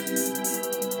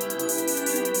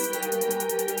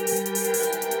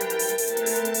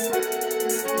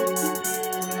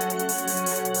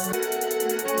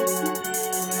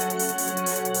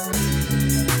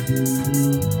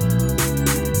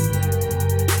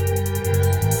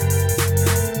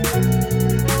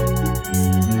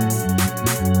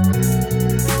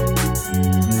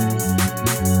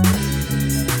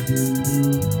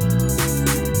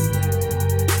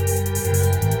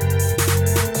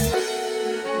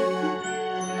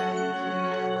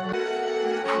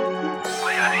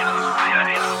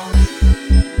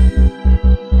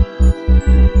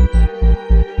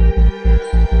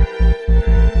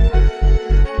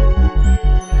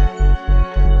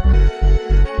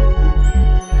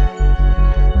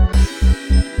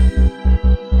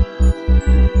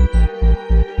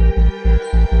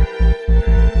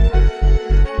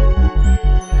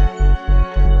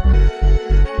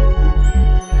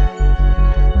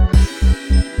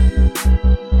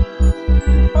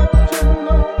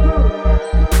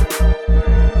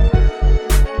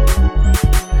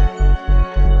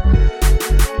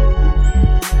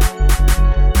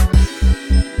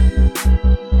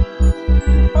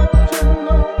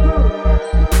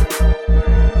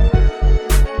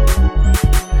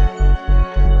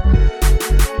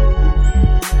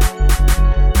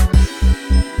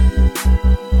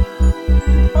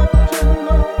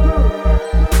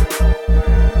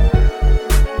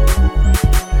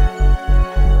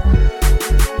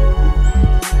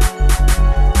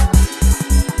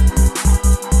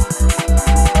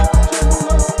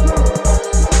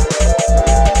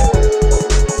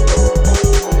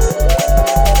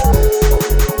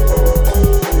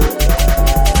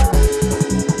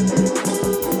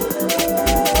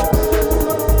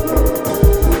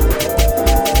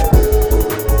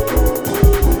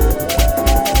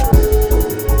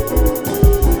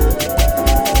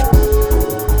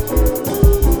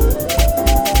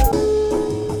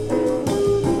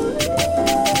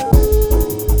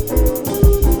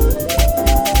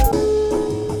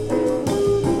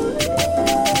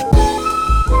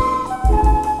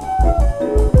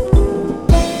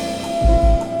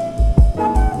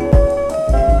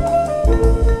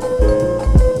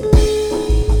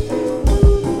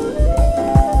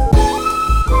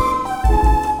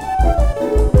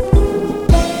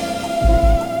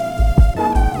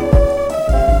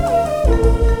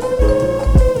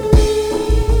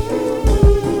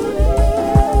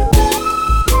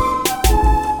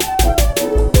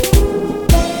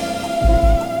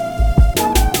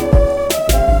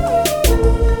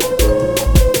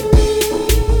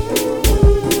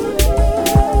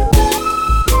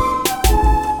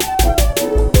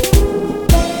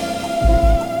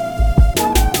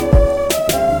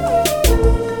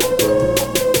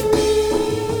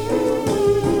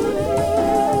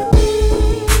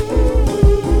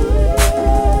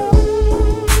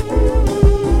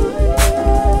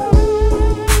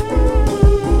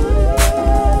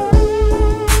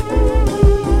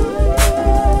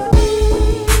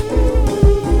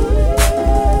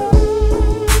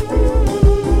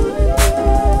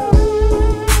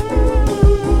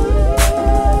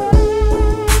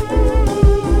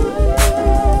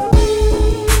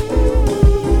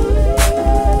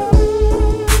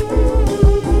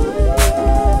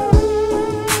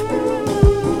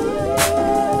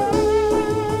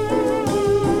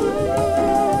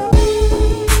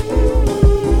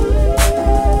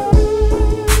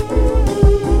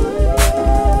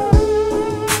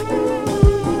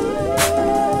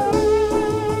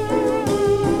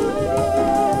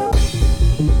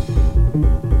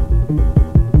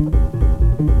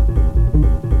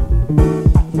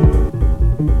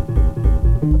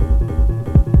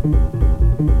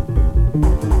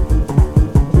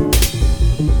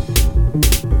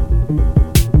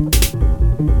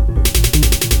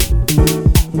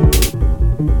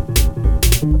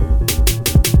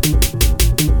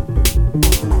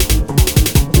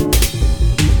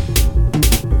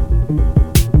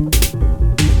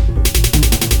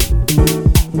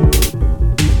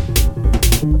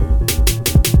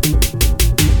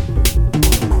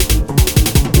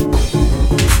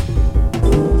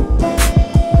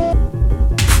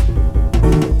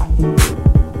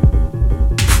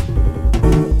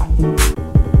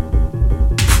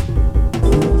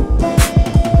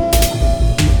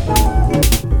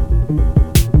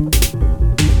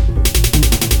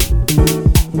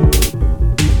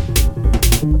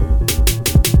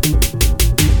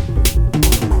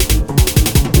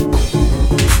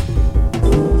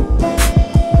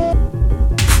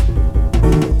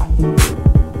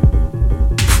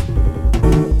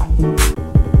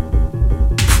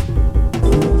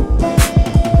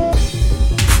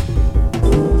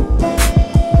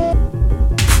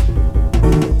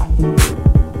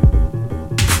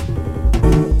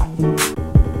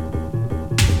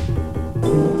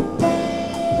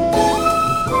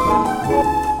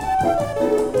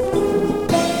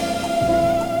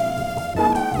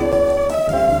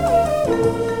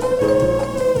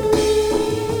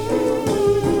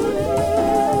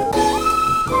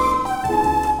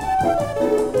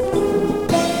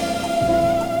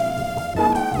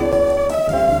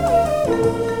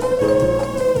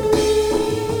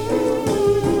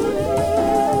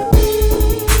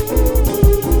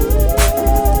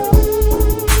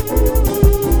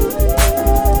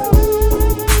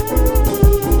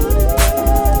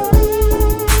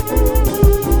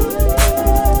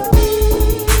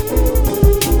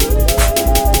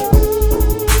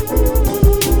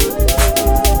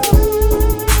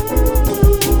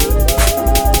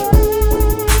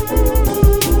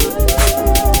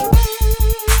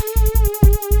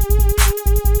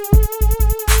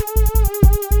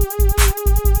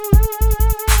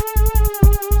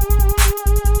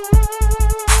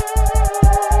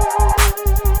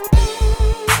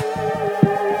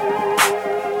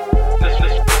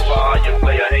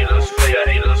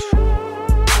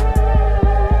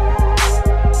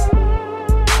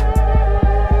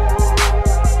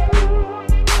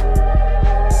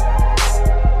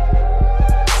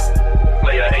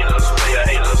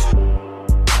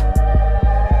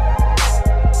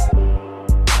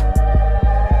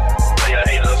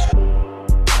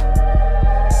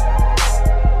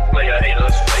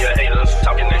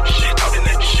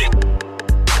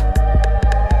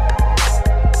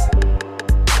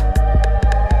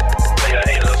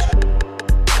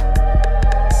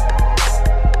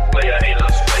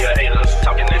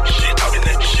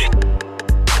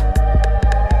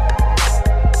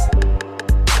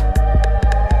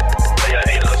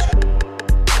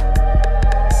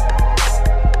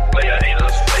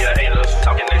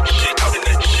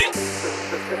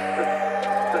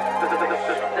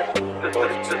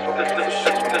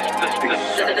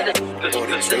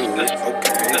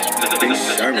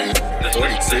 Sherman,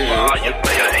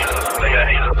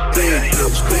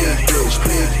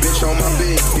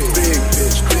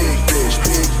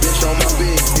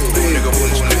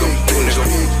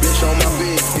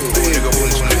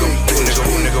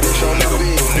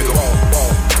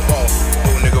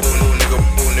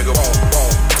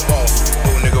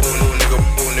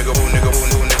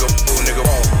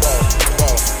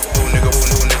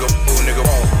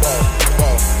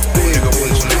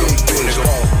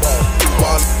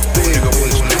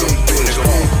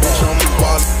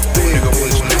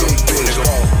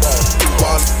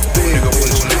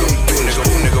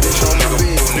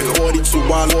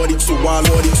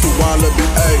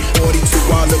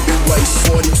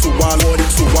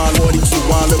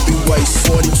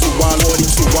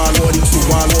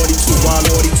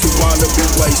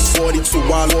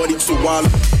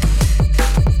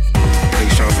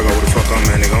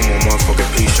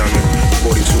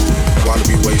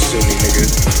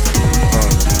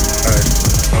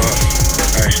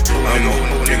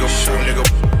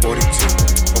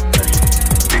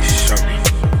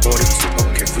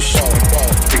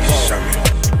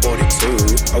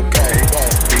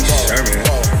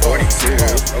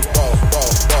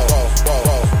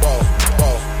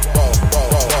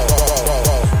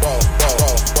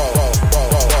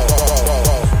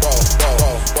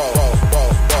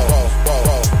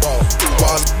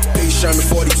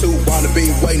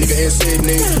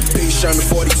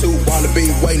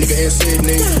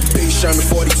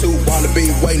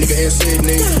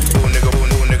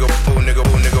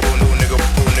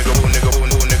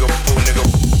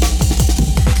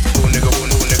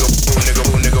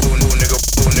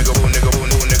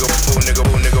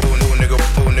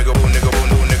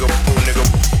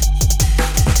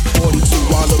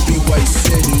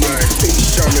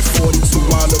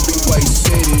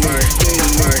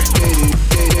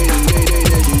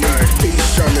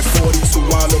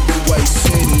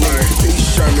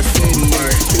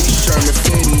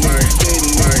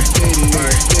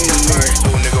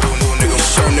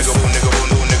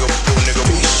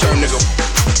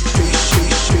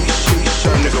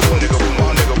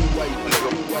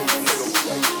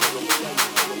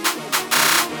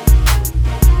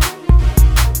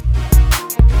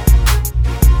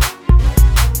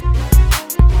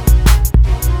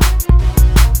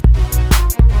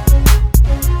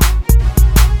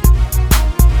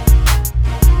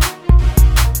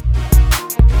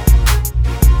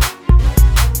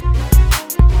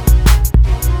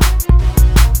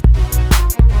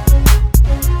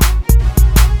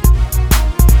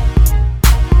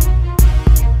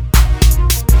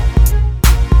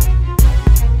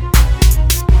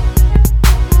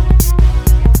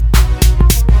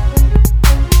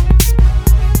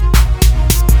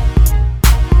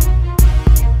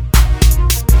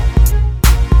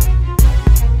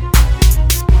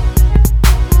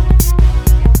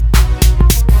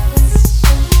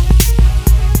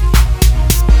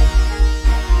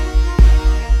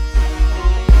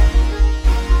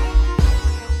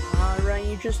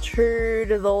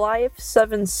 heard The Life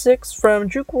 7-6 from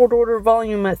Juke World Order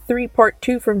Volume 3 Part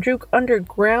 2 from Juke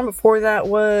Underground. Before that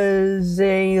was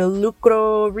a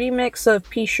Lucro remix of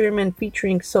P. Sherman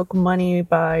featuring Silk Money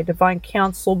by Divine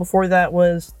Council. Before that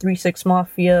was 3-6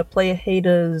 Mafia, Playa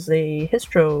Haters, a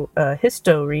Histo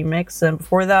remix. And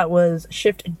before that was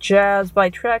Shift Jazz by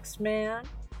Traxman.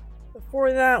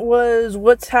 Before that was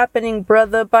What's Happening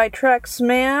Brother by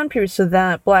Traxman. Previous to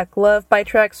that, Black Love by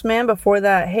Traxman. Before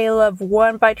that, Hey Love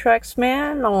 1 by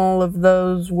Traxman. All of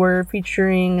those were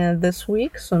featuring this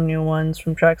week. Some new ones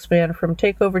from Traxman from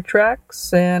Takeover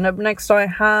Tracks. And up next I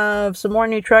have some more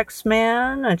new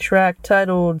Traxman, a track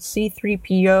titled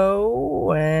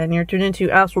C3PO. And you're tuned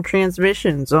into Astral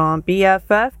Transmissions on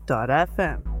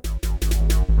BFF.FM.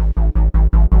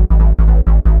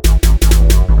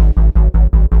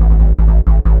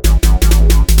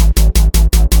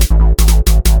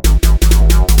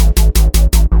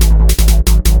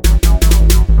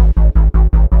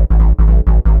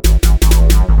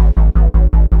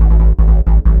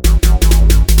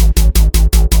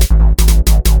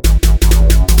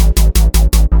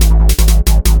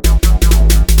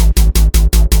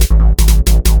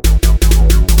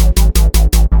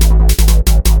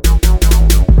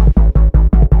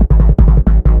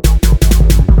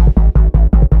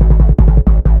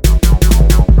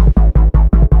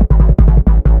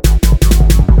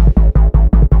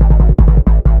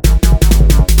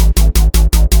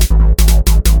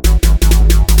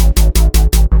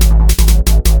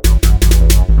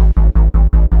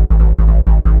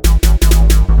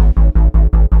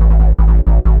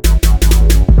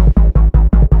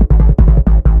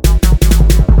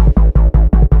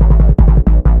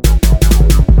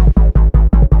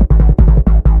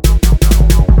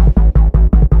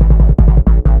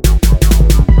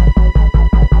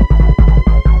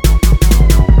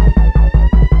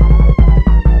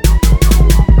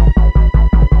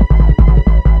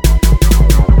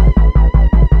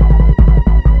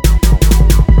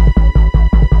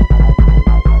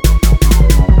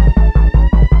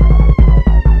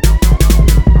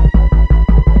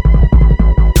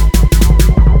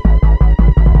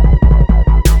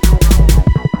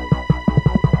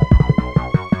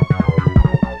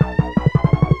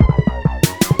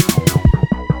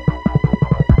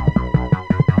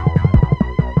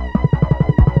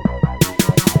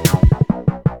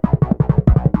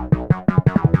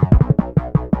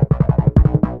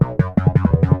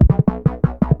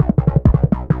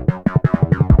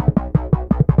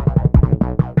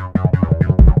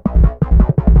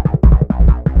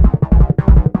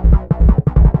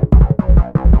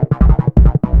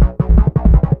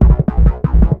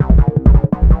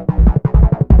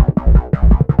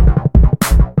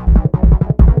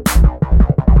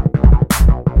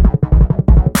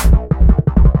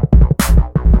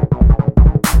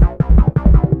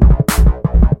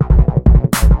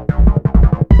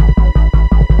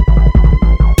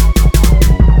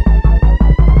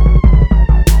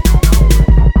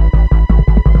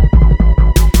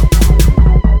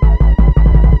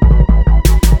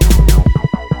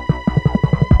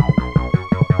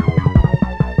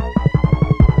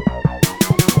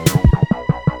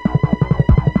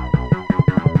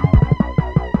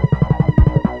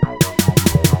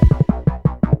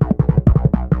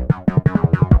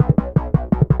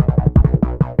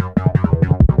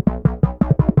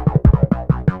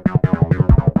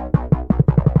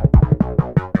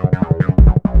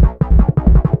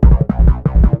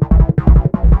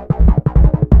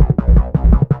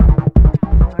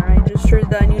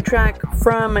 Track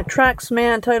from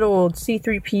Traxman titled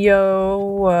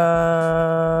C3PO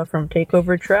from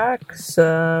Takeover Tracks,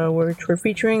 which we're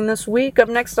featuring this week. Up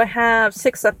next I have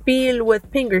Six Appeal with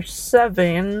Pingers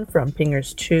 7 from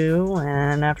Pingers 2,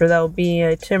 and after that will be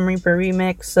a Tim Reaper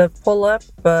remix of Pull Up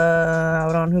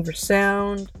out on Hoover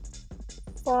Sound.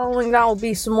 Following that will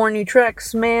be some more new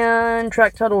Traxman,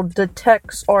 track titled The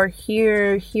Techs Are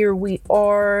Here, Here We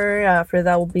Are. After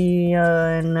that will be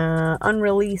an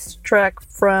unreleased track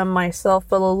from myself,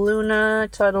 Fellow Luna,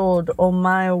 titled Oh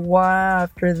My Why.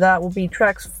 After that will be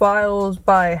Tracks Files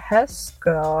by Hesk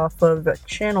off of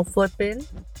Channel Flippin'.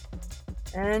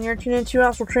 And you're tuned into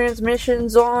Astral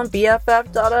Transmissions on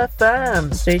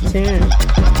BFF.FM. Stay tuned.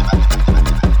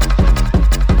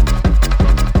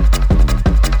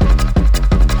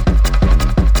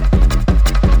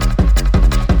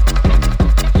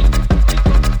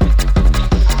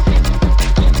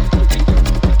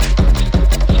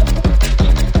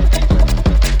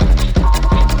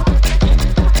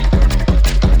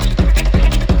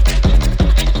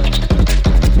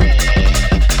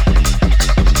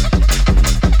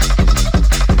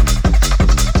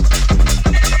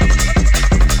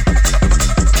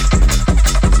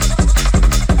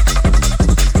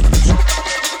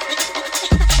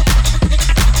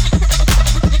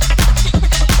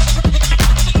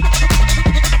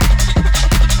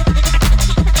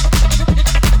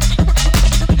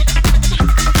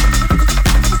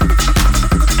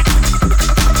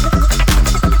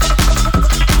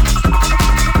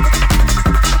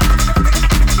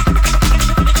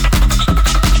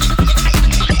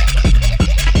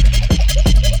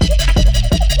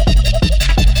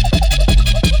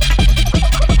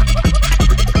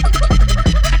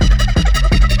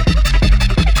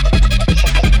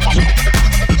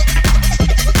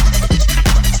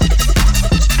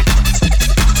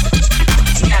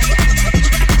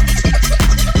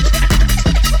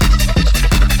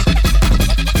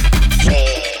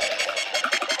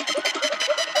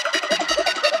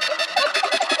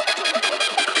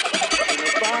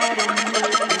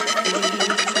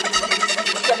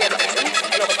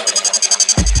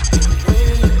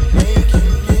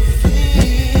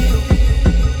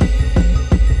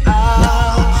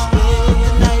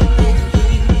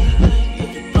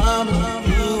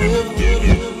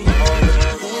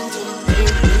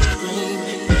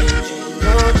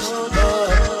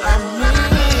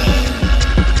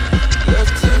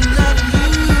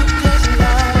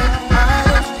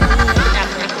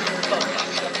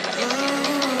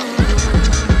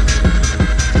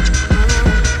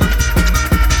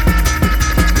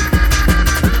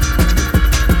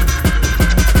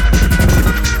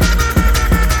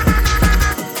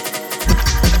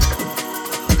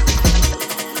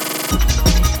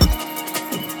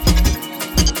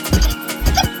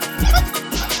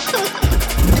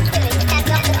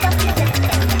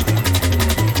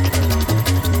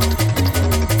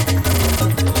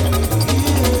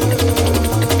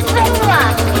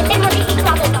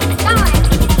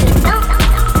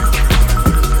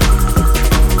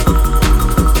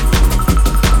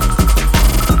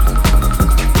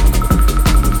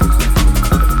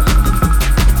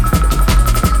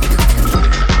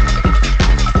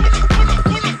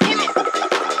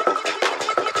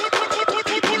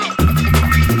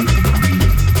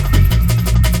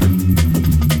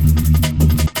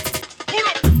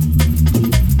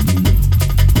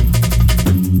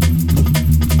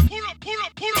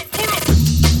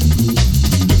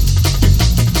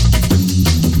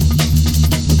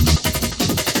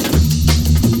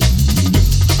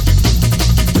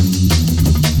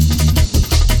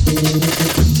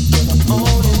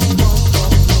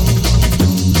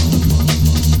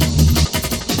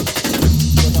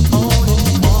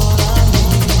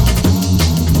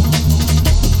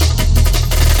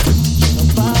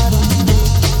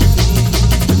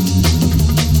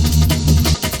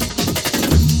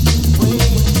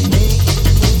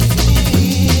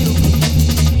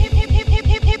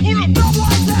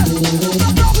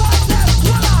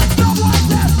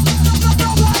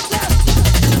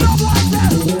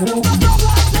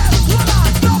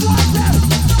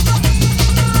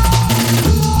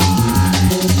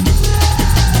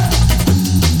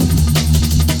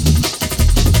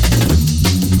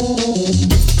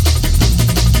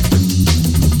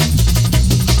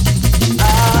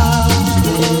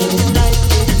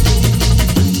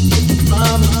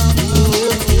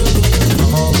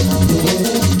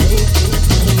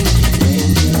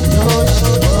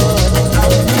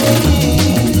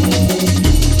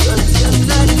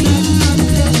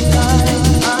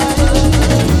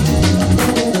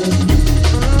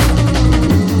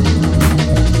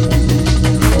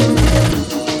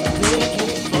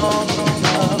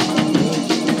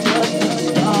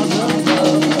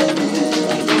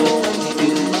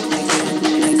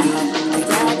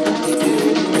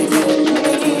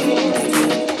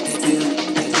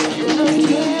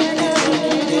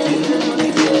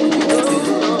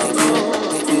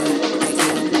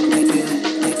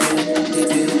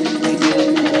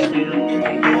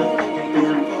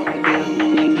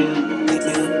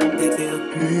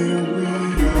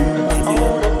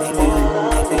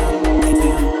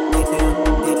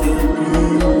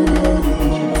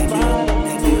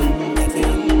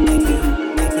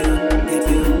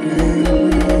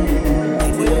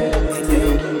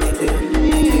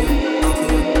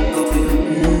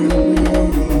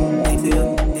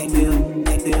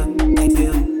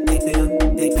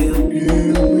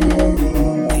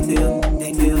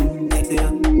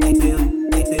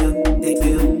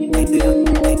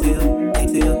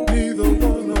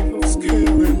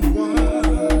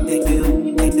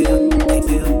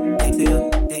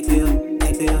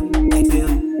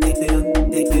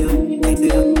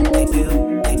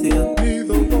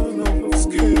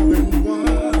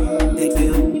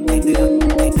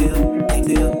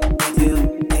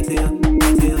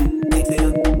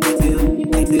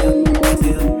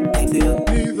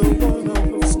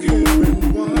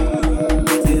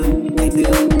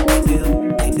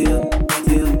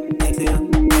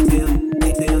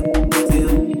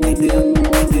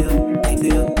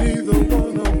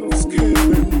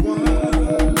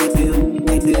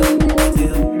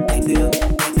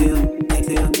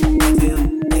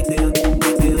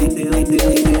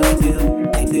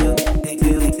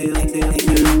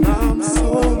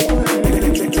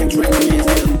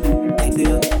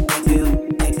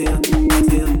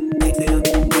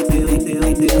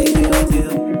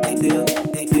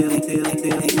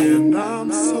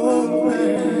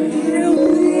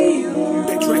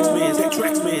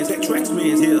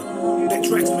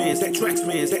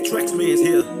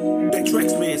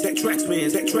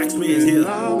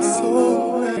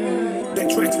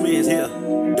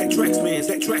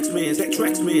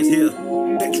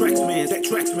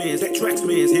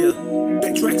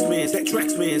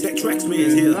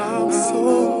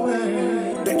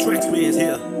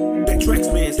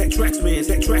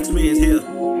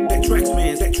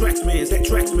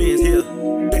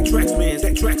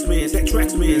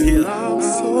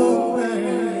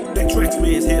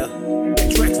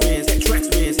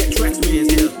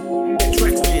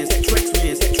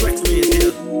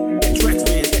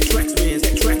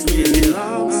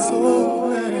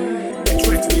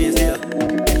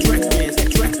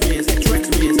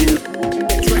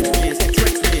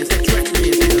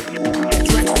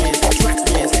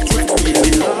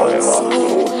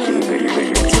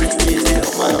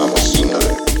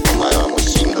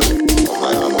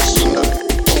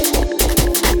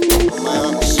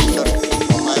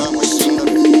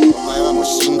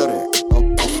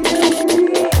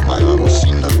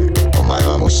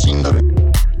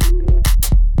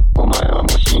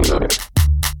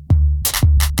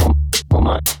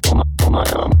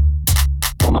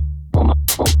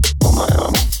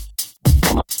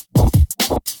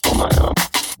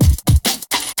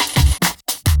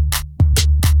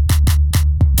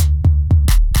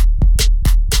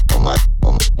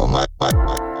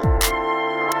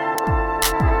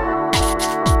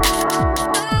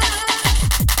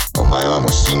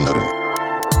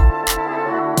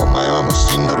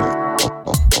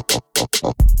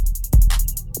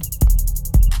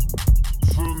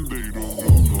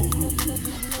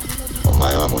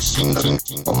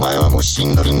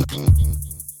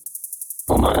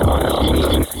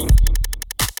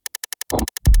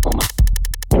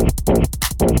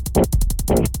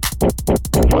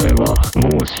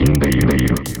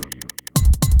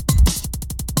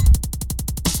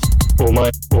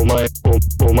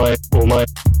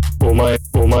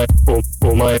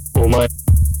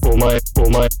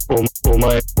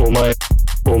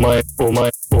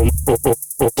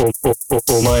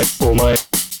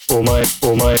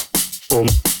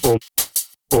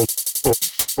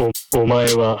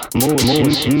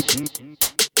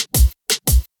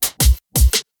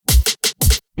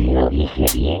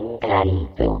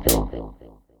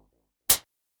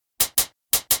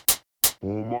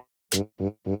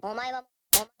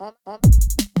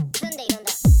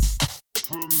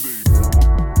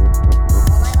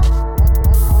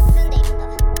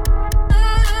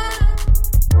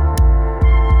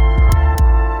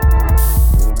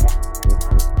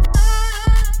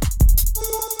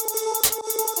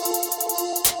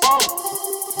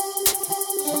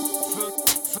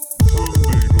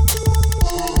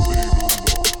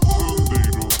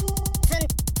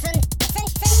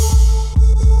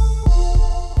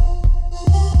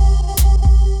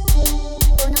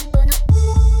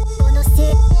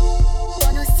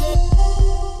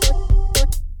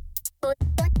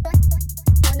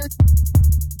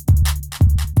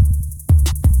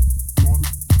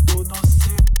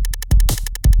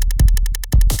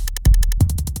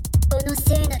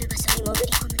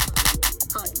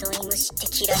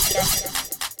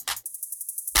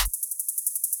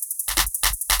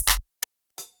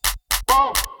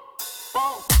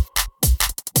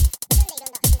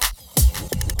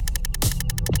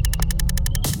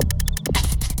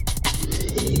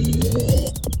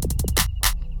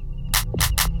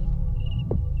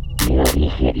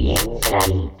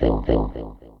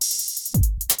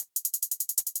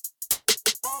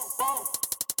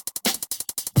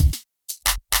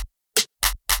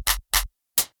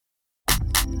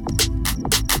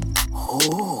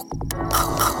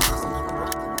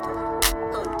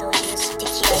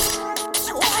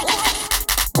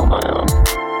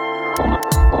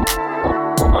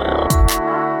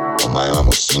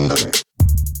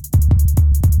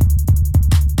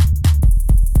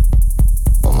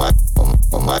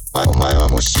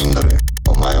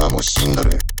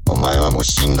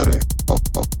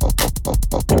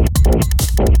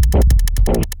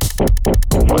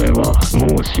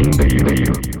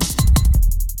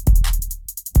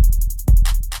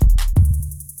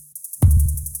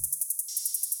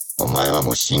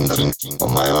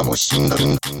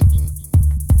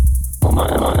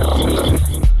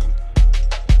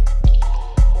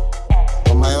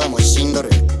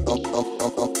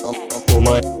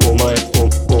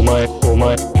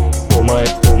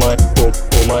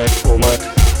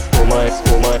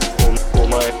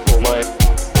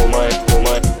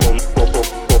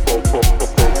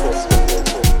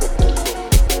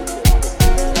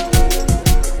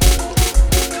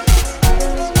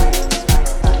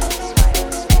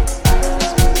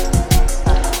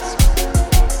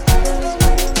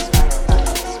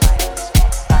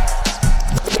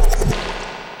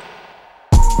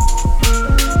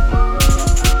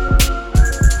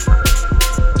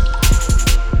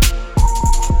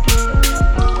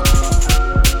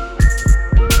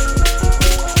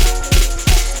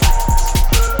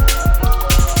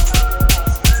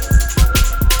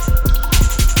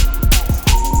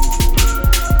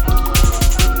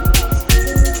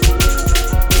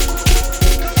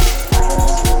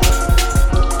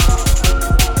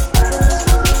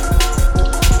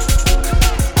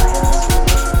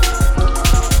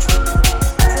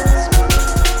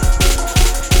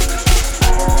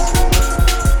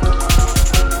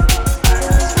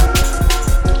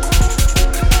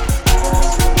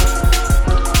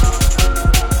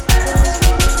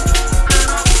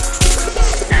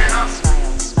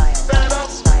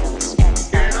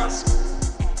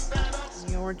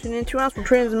 to Astral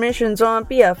Transmissions on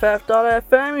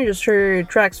BFF.FM. You just heard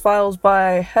Tracks Files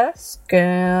by Hesk,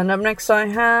 and up next I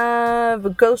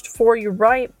have Ghost For You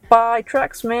Right by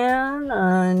Traxman,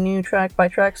 a new track by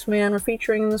Traxman we're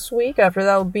featuring this week. After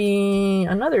that will be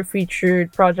another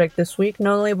featured project this week,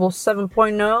 No Label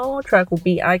 7.0. Track will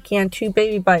be I Can Too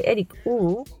Baby by Eddie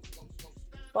Cool.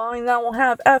 Following that we'll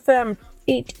have FM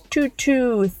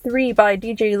 8223 by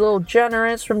DJ Lil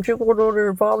Generous from Juke World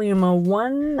Order Volume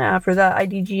 1. After that,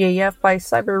 IDGAF by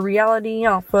Cyber Reality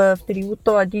off of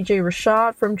Tributo a DJ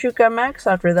Rashad from Juke MX.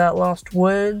 After that, Lost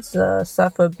Woods,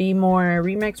 Cepha Be More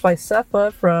remix by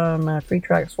Cepha from Free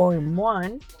Tracks Volume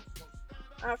 1.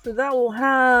 After that, we'll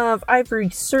have Ivory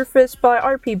Surface by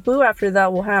RP Boo. After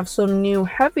that, we'll have some new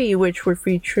heavy, which we're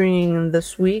featuring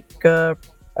this week.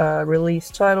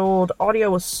 Release titled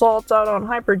Audio Assault out on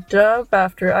Hyperdub.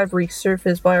 After Ivory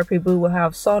Surface by RP Boo, we'll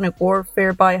have Sonic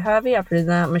Warfare by Heavy. After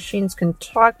that, Machines Can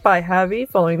Talk by Heavy.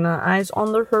 Following that, Eyes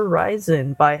on the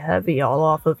Horizon by Heavy, all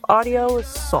off of Audio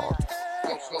Assault.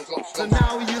 So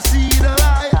now you see the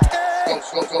light.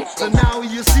 So now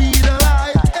you see the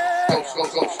light.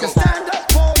 You stand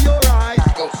up for your right.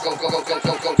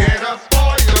 Get up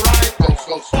for your right.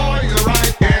 For your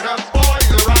right. Get up for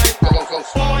your right. For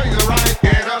your right.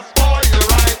 Get up for your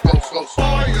right.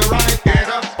 For your right. Get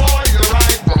up for your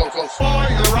right. For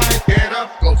your right. Get up.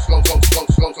 Get up.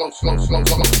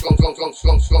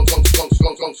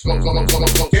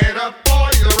 Get up for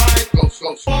your right.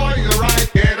 For your right.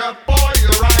 Get up for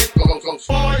your right.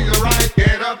 For your right.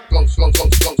 Get up. Get up. Get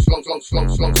up.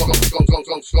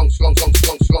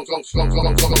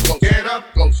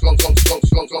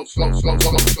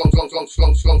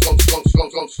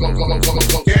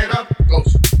 So now you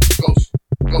see the light.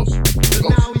 Stand up. So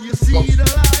now you see the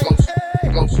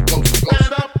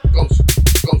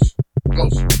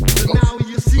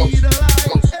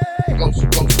light.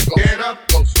 Get up.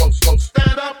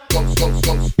 Stand up.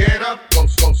 Get up.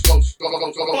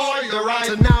 For your right.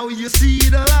 So now you see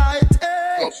the light.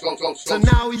 So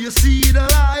now you see the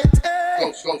light.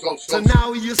 So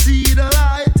now you see the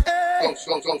light.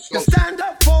 You stand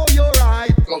up for your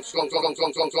right.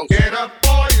 Get up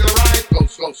for your right.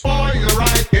 For your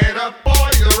right. Get up for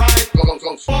your right.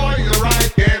 For your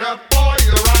right. Get up for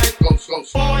your right.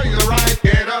 For your right.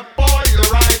 Get up for your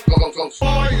right.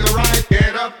 For your right.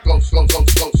 Get up. Get up. Get up.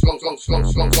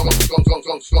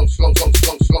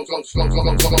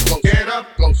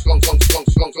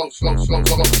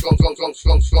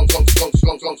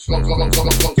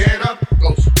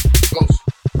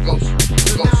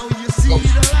 So now you see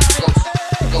the light. Stand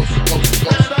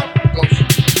up.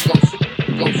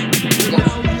 So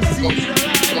now you see the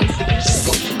light.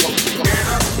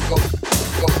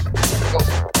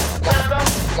 Get up.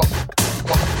 Stand up.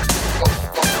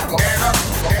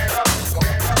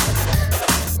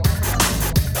 Get up.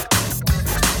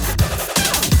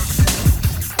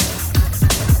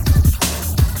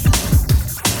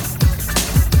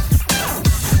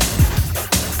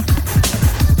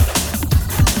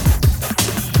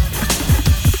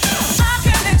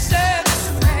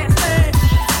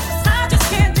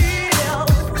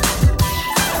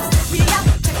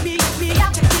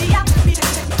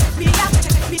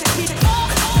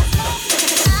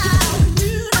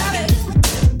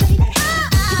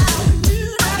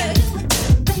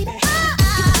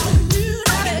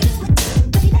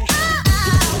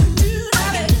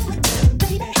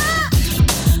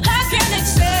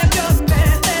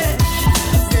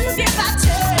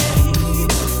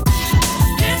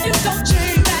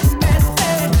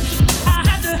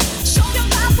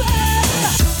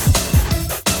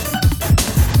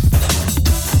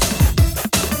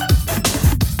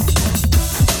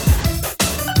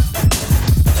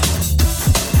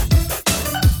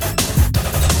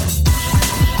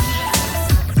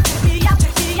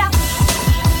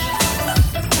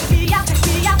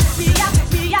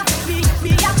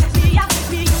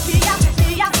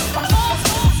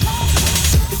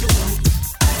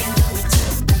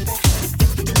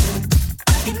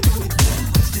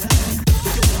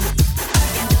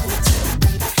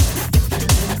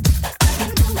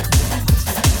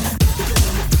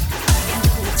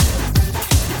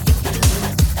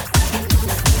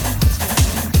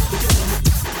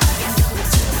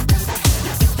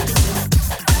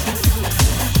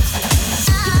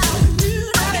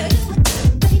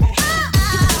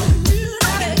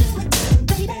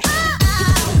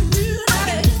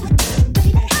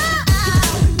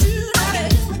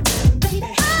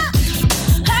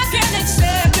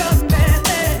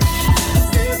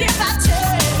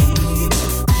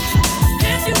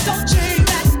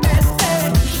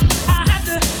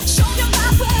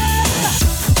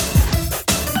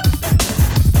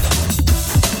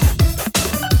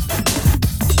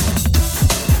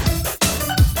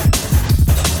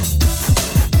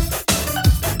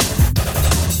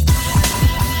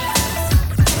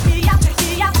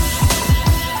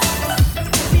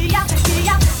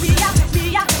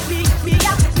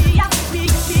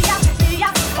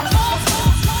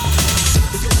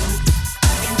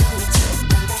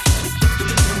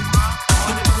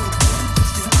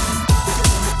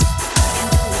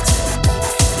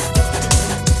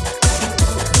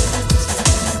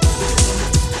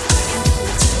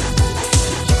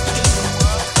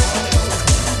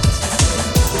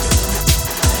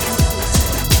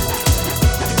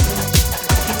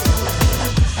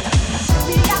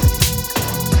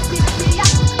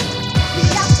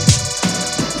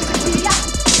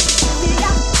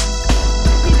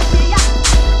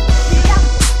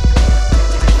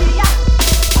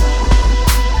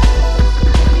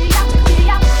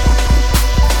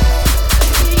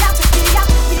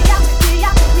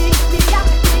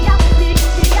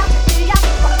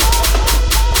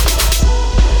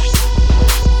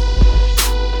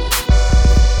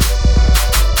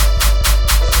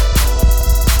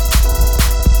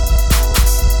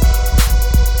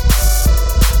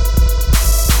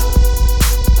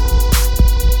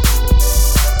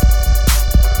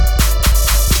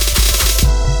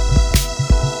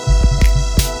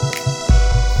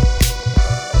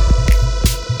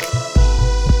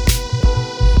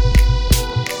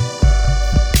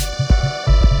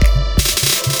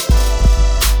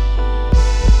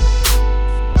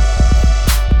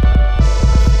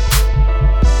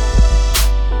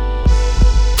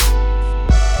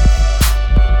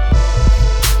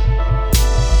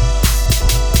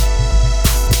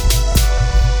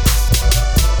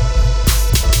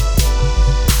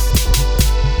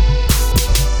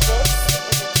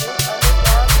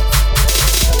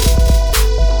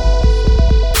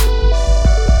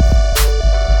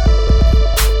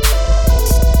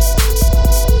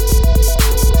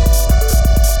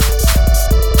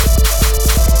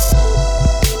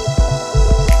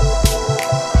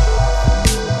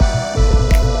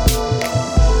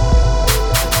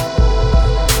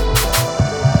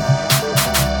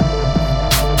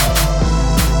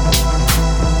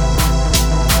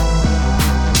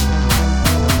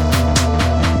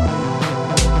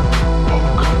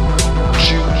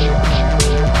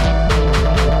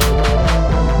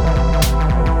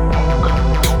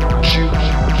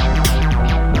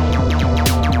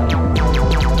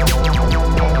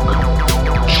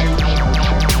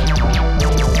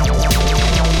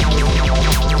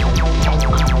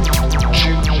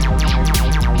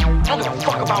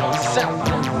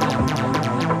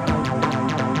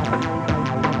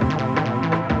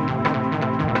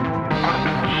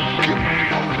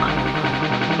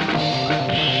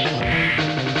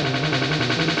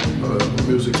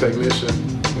 Music technician,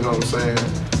 you know what I'm saying?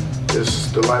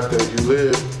 It's the life that you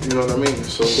live, you know what I mean?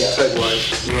 So tech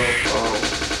life, you know,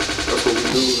 that's what we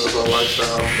do, that's our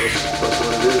lifestyle, that's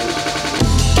what it is.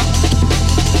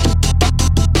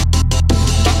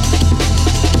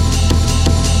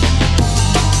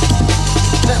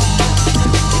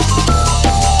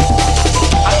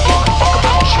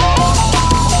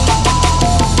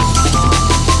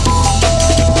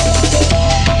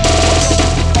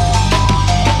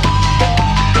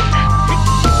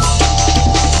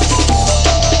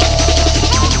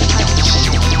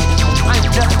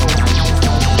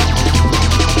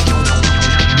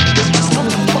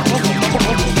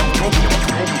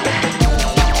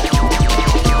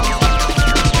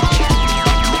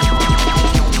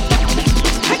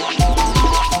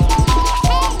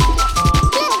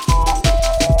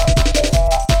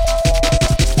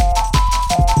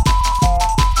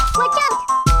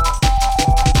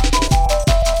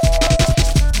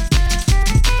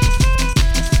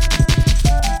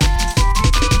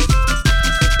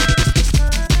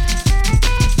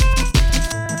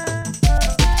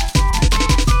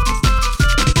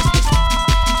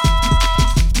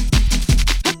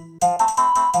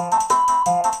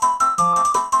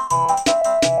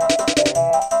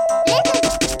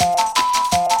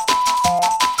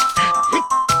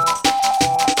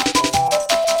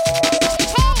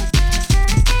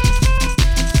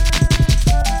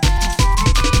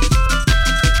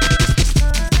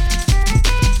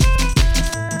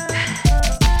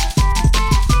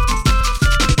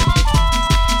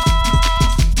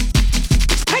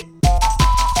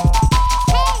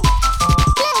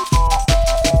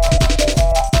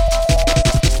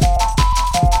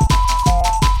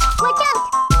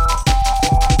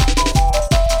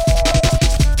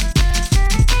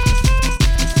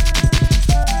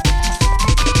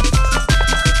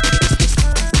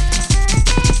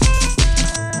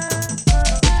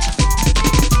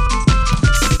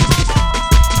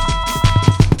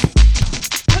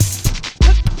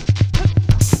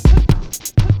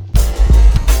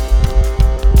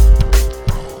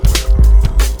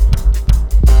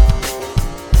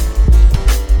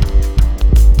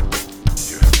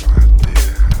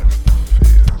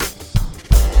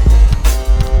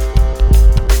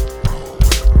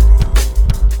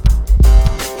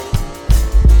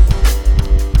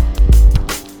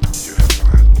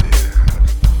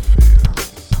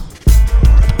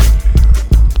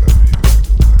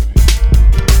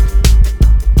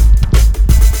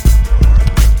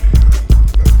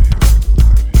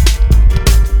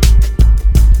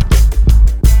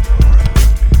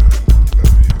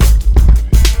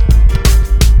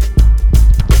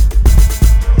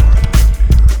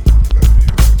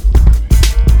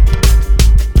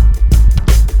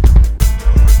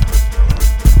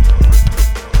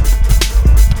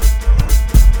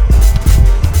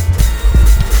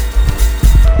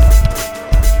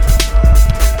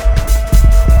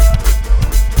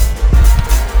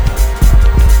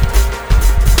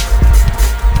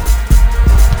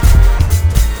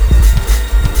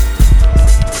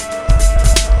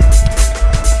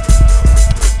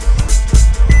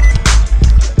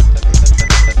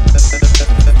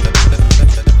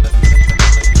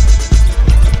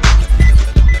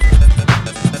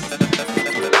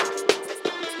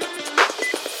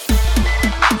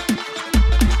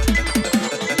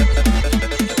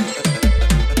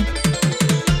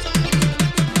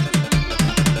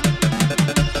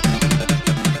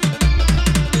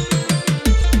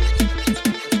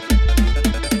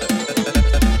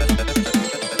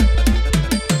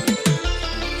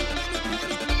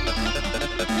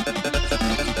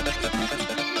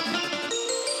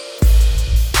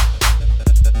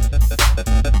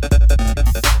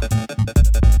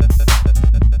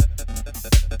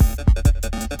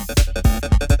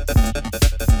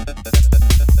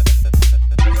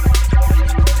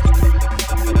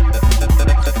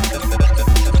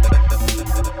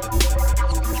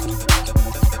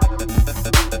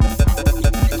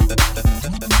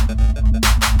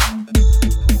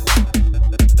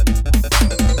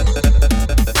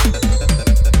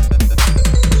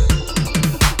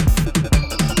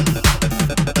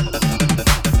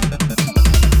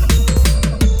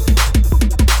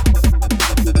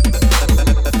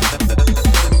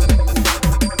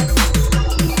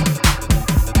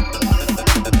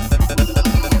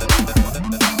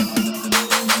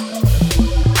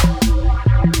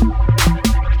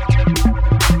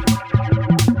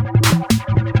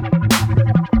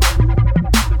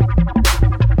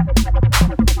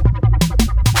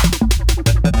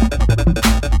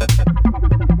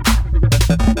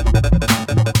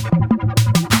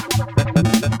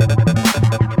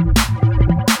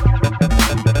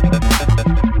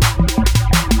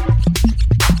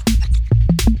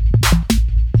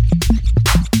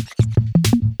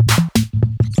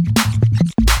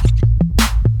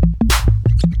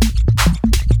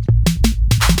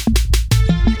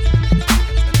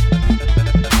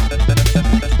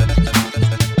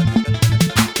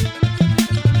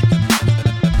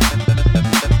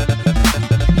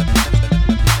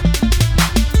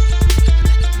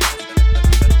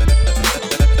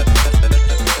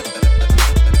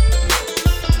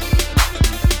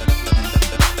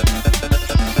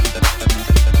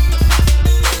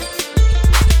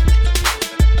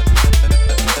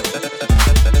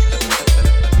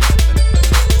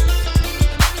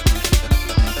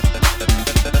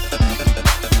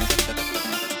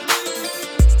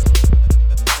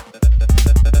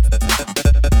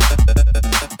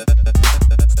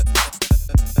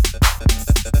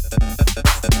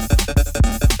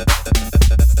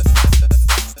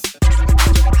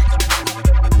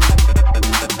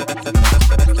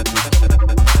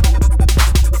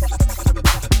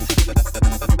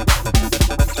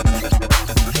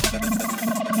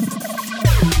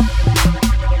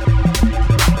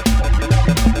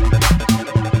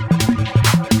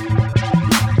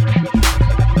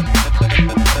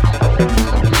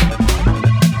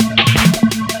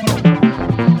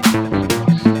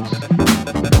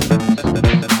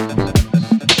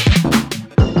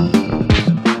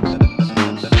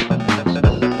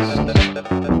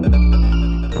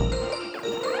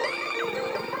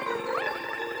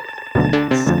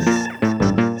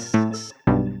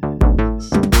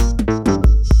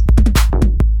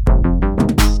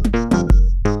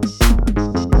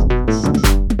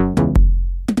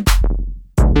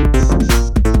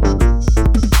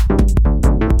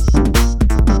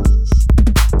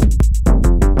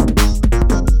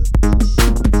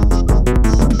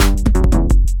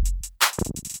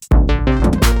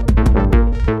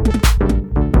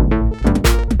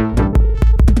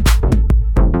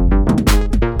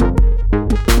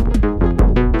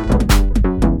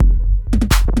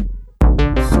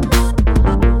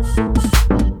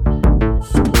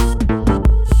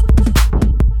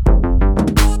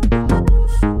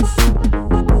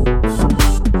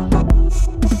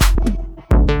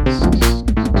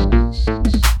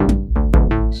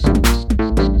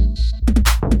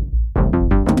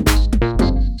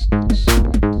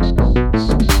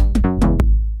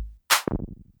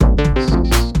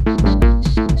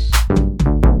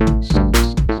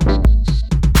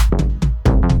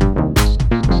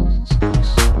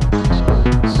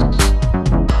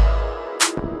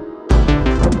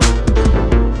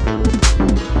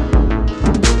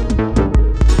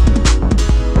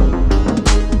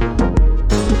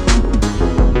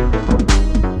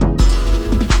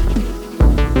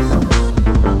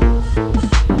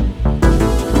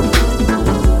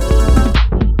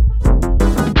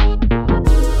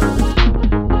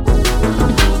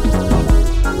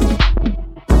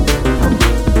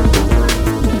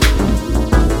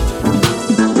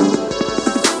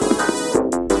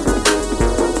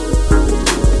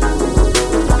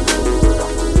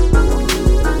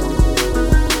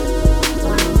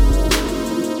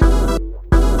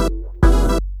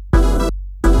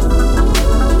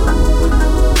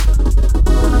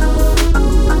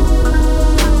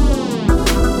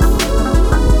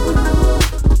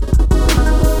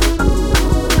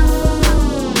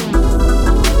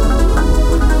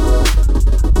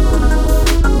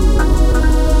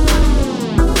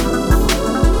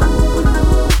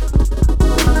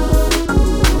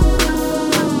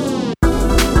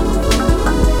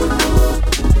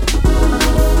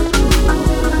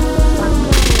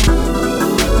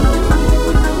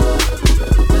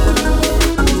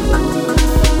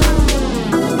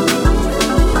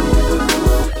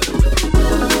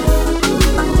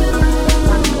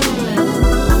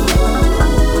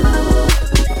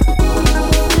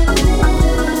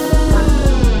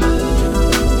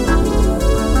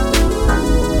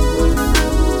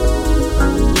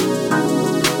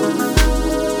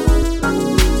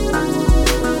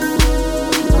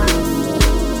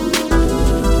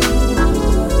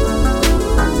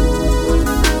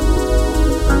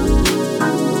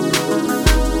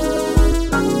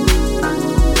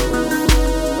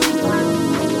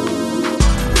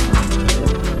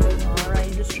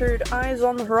 heard Eyes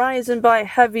on the Horizon by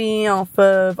Heavy off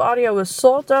of Audio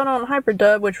Assault out on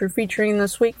Hyperdub, which we're featuring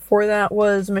this week. Before that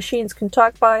was Machines Can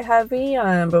Talk by Heavy,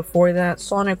 and before that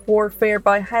Sonic Warfare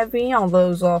by Heavy, all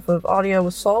those off of Audio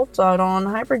Assault out on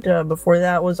Hyperdub. Before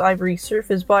that was Ivory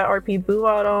Surface by RP Boo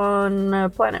out on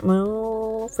Planet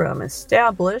Moon from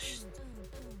Established.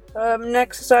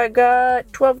 Next I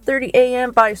got 12:30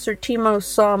 a.m. by Sir Timo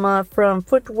Sama from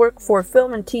Footwork for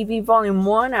Film and TV Volume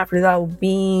 1. After that will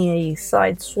be a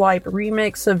Sideswipe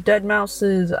remix of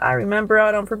Deadmau5's I Remember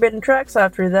out on Forbidden Tracks.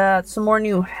 After that, some more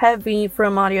new Heavy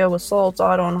from Audio Assault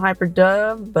out on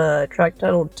Hyperdub, track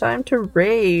titled Time to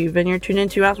Rave. And you're tuned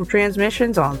into Astral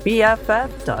Transmissions on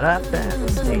BFF.FM.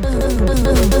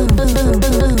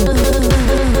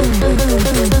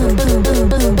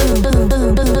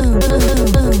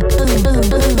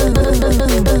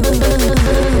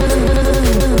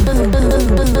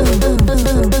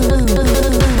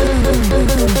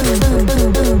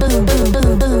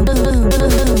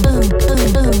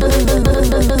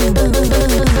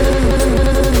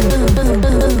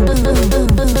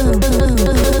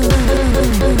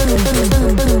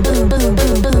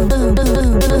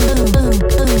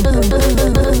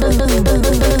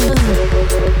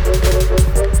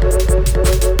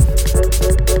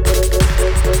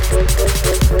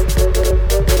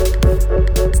 Stay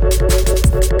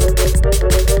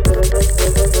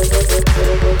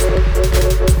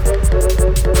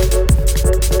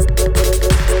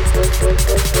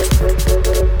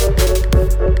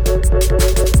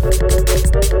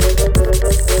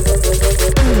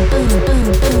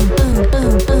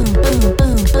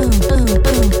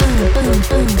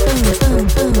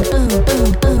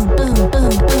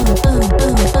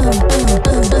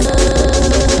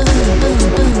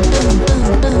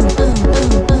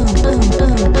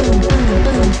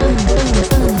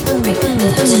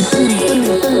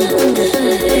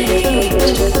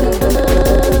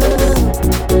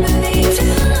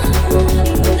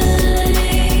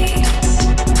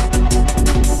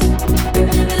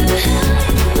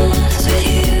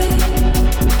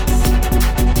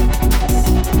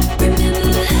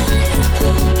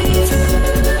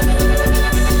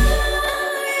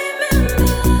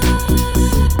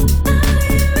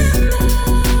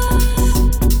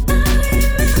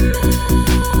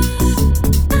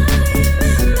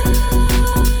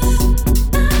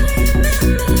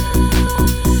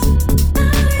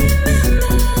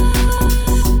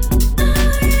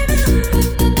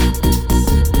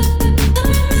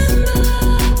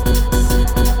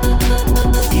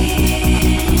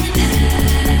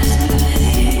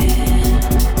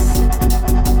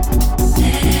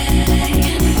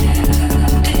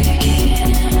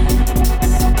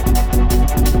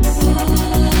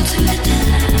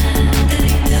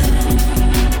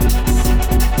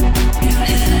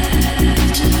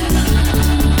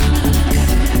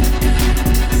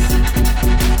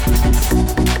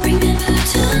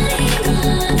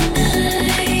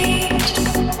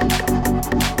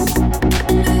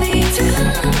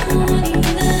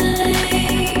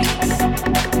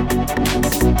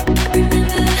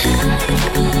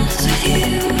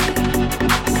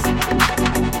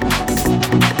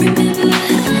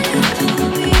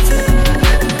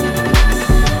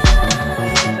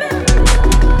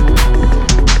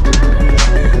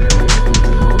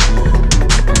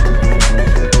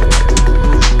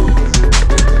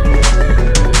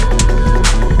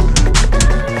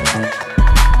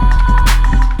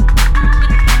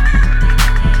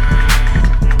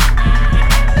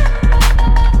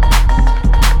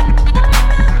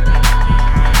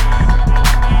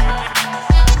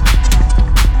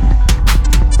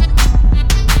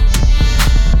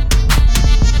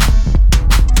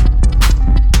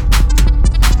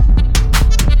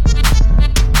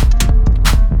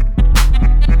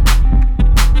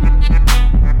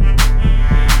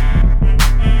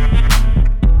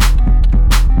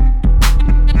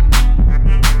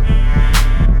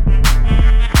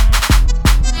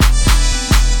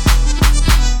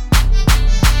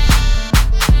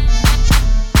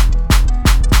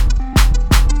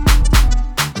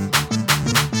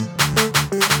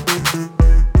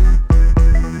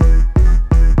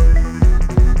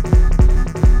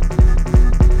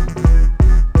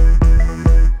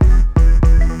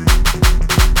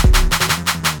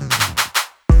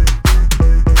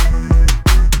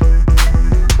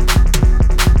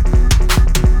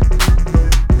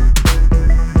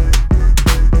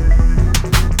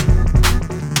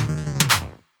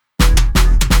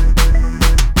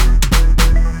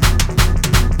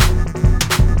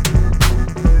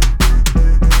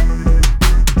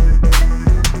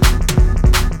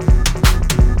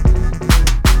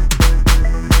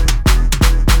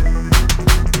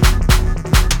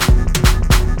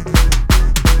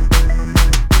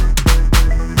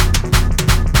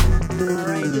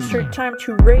Time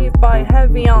to Rave by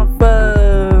Heavy off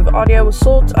of Audio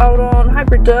Assault out on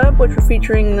Hyperdub, which we're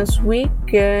featuring this week.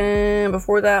 And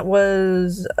before that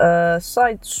was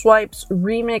Sideswipe's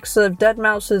remix of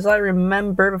Deadmau5's I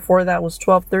Remember. Before that was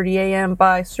 12:30 a.m.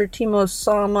 by Sertimo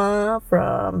Sama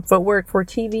from Footwork for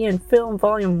TV and Film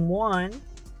Volume 1.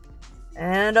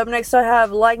 And up next I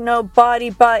have Like Nobody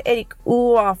by Eric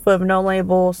Ooh off of No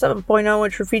Label 7.0,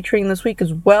 which we're featuring this week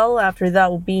as well. After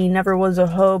that will be Never Was a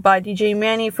Hoe by DJ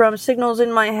Manny from Signals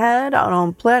in My Head out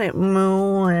on Planet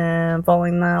Moo. And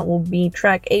following that will be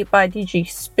track 8 by DJ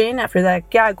Spin. After that,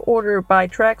 Gag Order by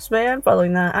Traxman.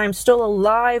 Following that, I'm Still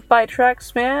Alive by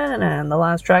Traxman. And the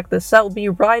last track this set will be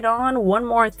Right On, One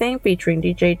More Thing featuring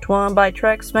DJ Twan by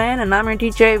Traxman. And I'm your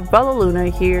DJ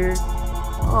Valaluna here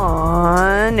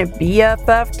on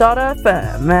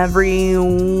BFF.FM every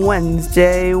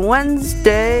Wednesday.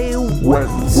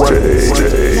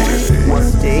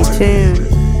 Stay tuned.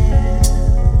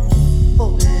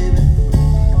 Oh baby,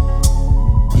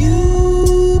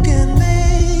 you can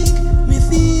make me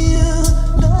feel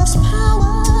love's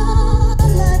power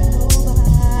like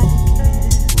nobody can.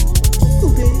 Oh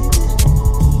baby,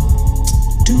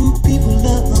 two people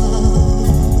love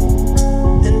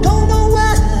and don't know why.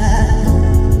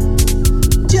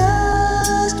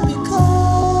 Just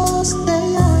because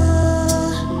they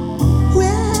are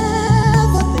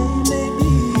wherever they may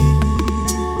be.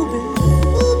 Ooh, baby,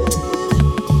 ooh, baby.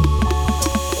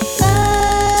 I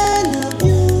love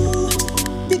you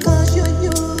because you're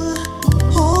you.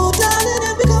 Oh, darling,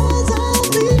 and because I'm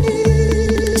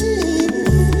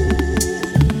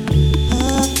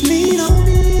lean on me.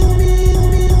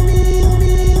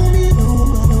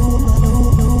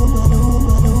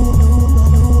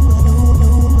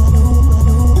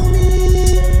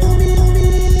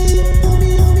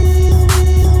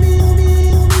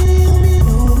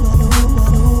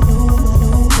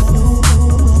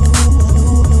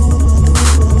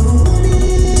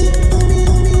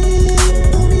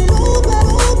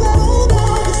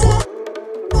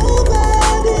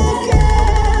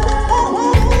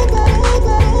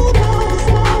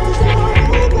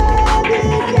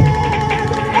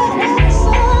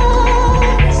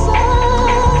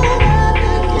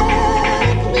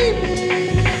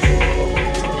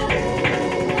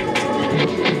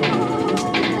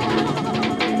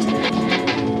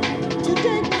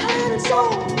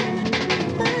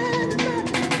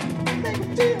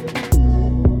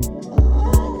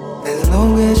 As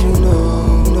long as you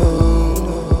know,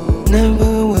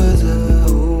 never was a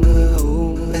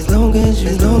hoe. As long as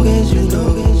you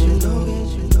know,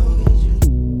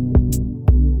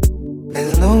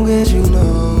 as long as you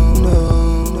know,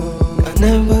 I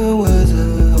never was a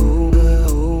hoe.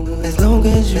 As long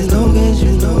as you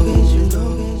know,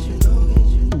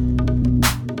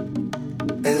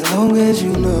 as long as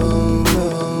you know,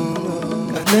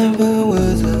 I never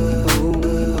was a hoe.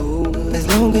 As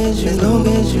long as you know,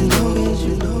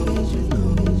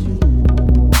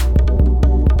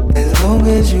 as long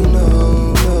as you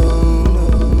know,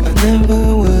 I never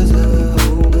was a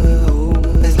hoe.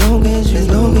 As long as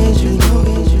you know,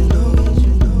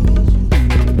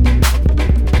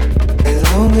 as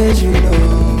long as you know,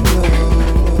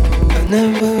 I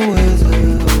never was a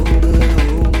hoe.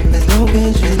 As long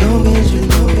as you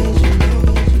know,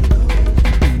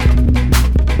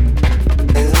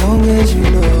 as long as you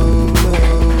know,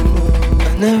 I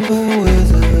never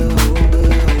was a hoe.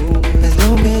 As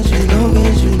long as you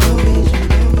know,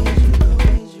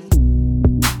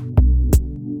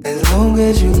 as long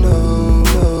as you know,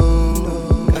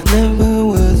 I never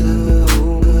was a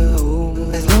hoe.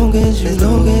 As long as you know,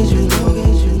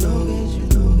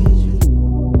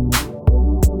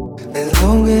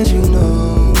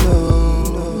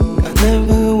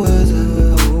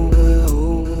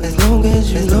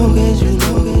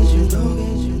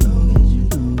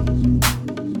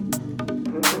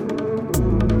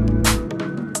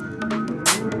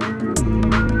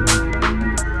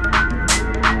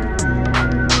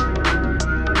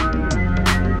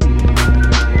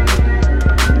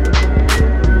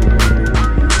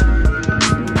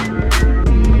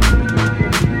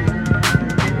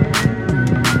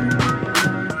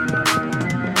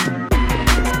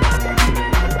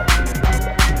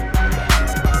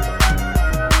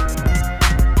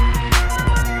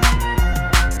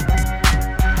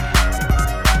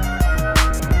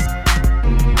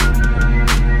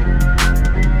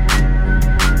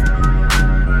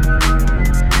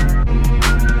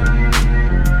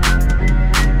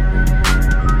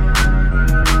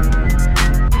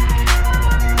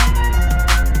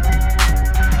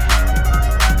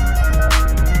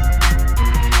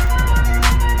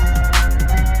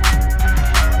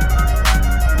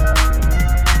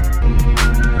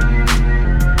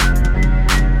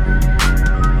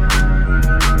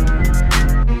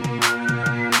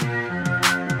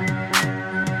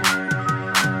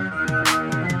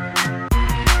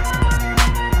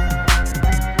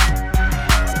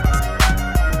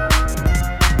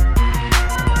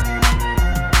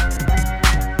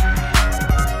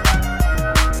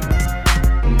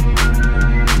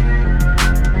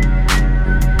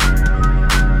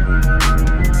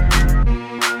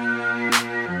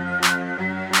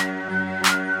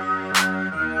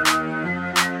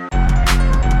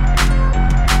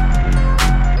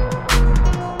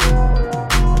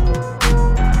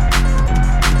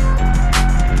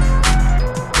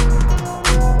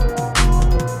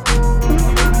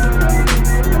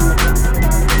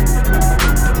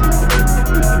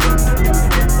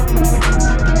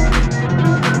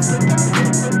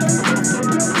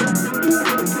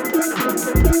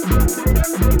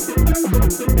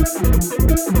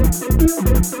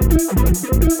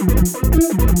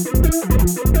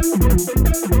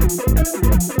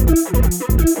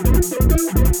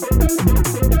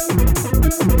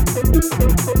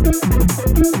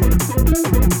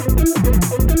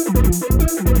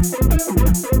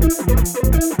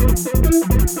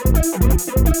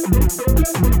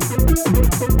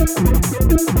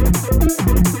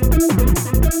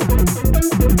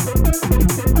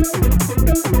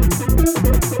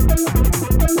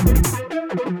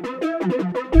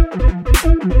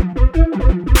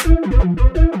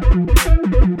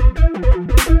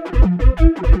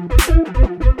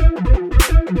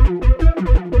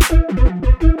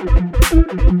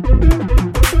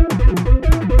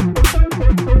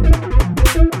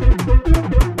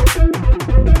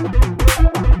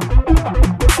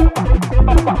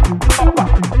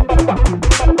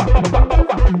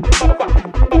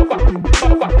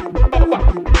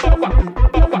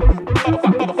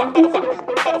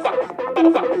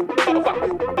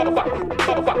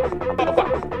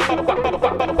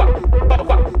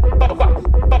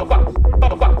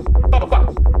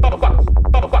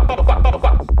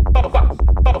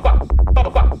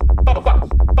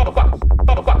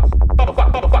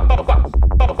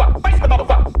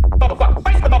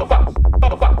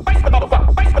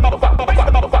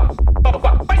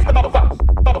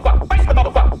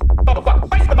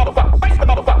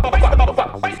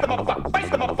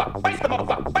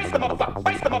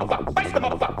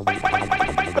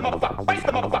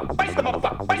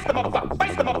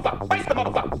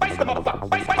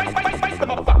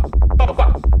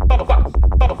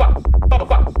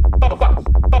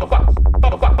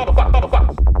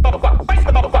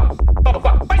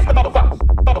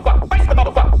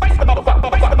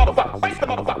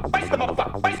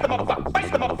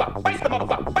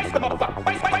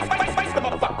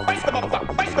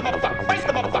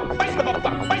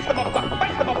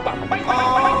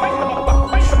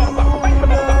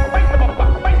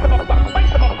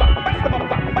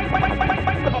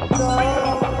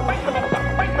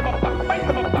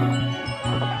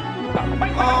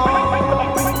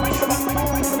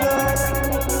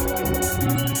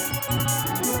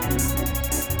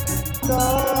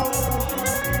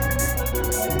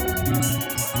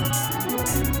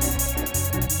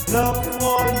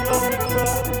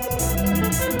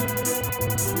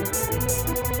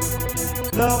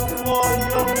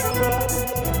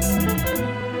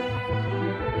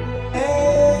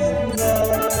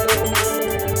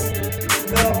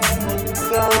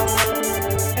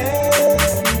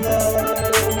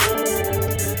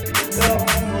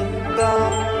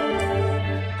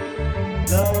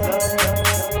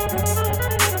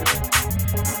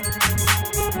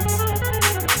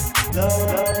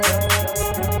 love.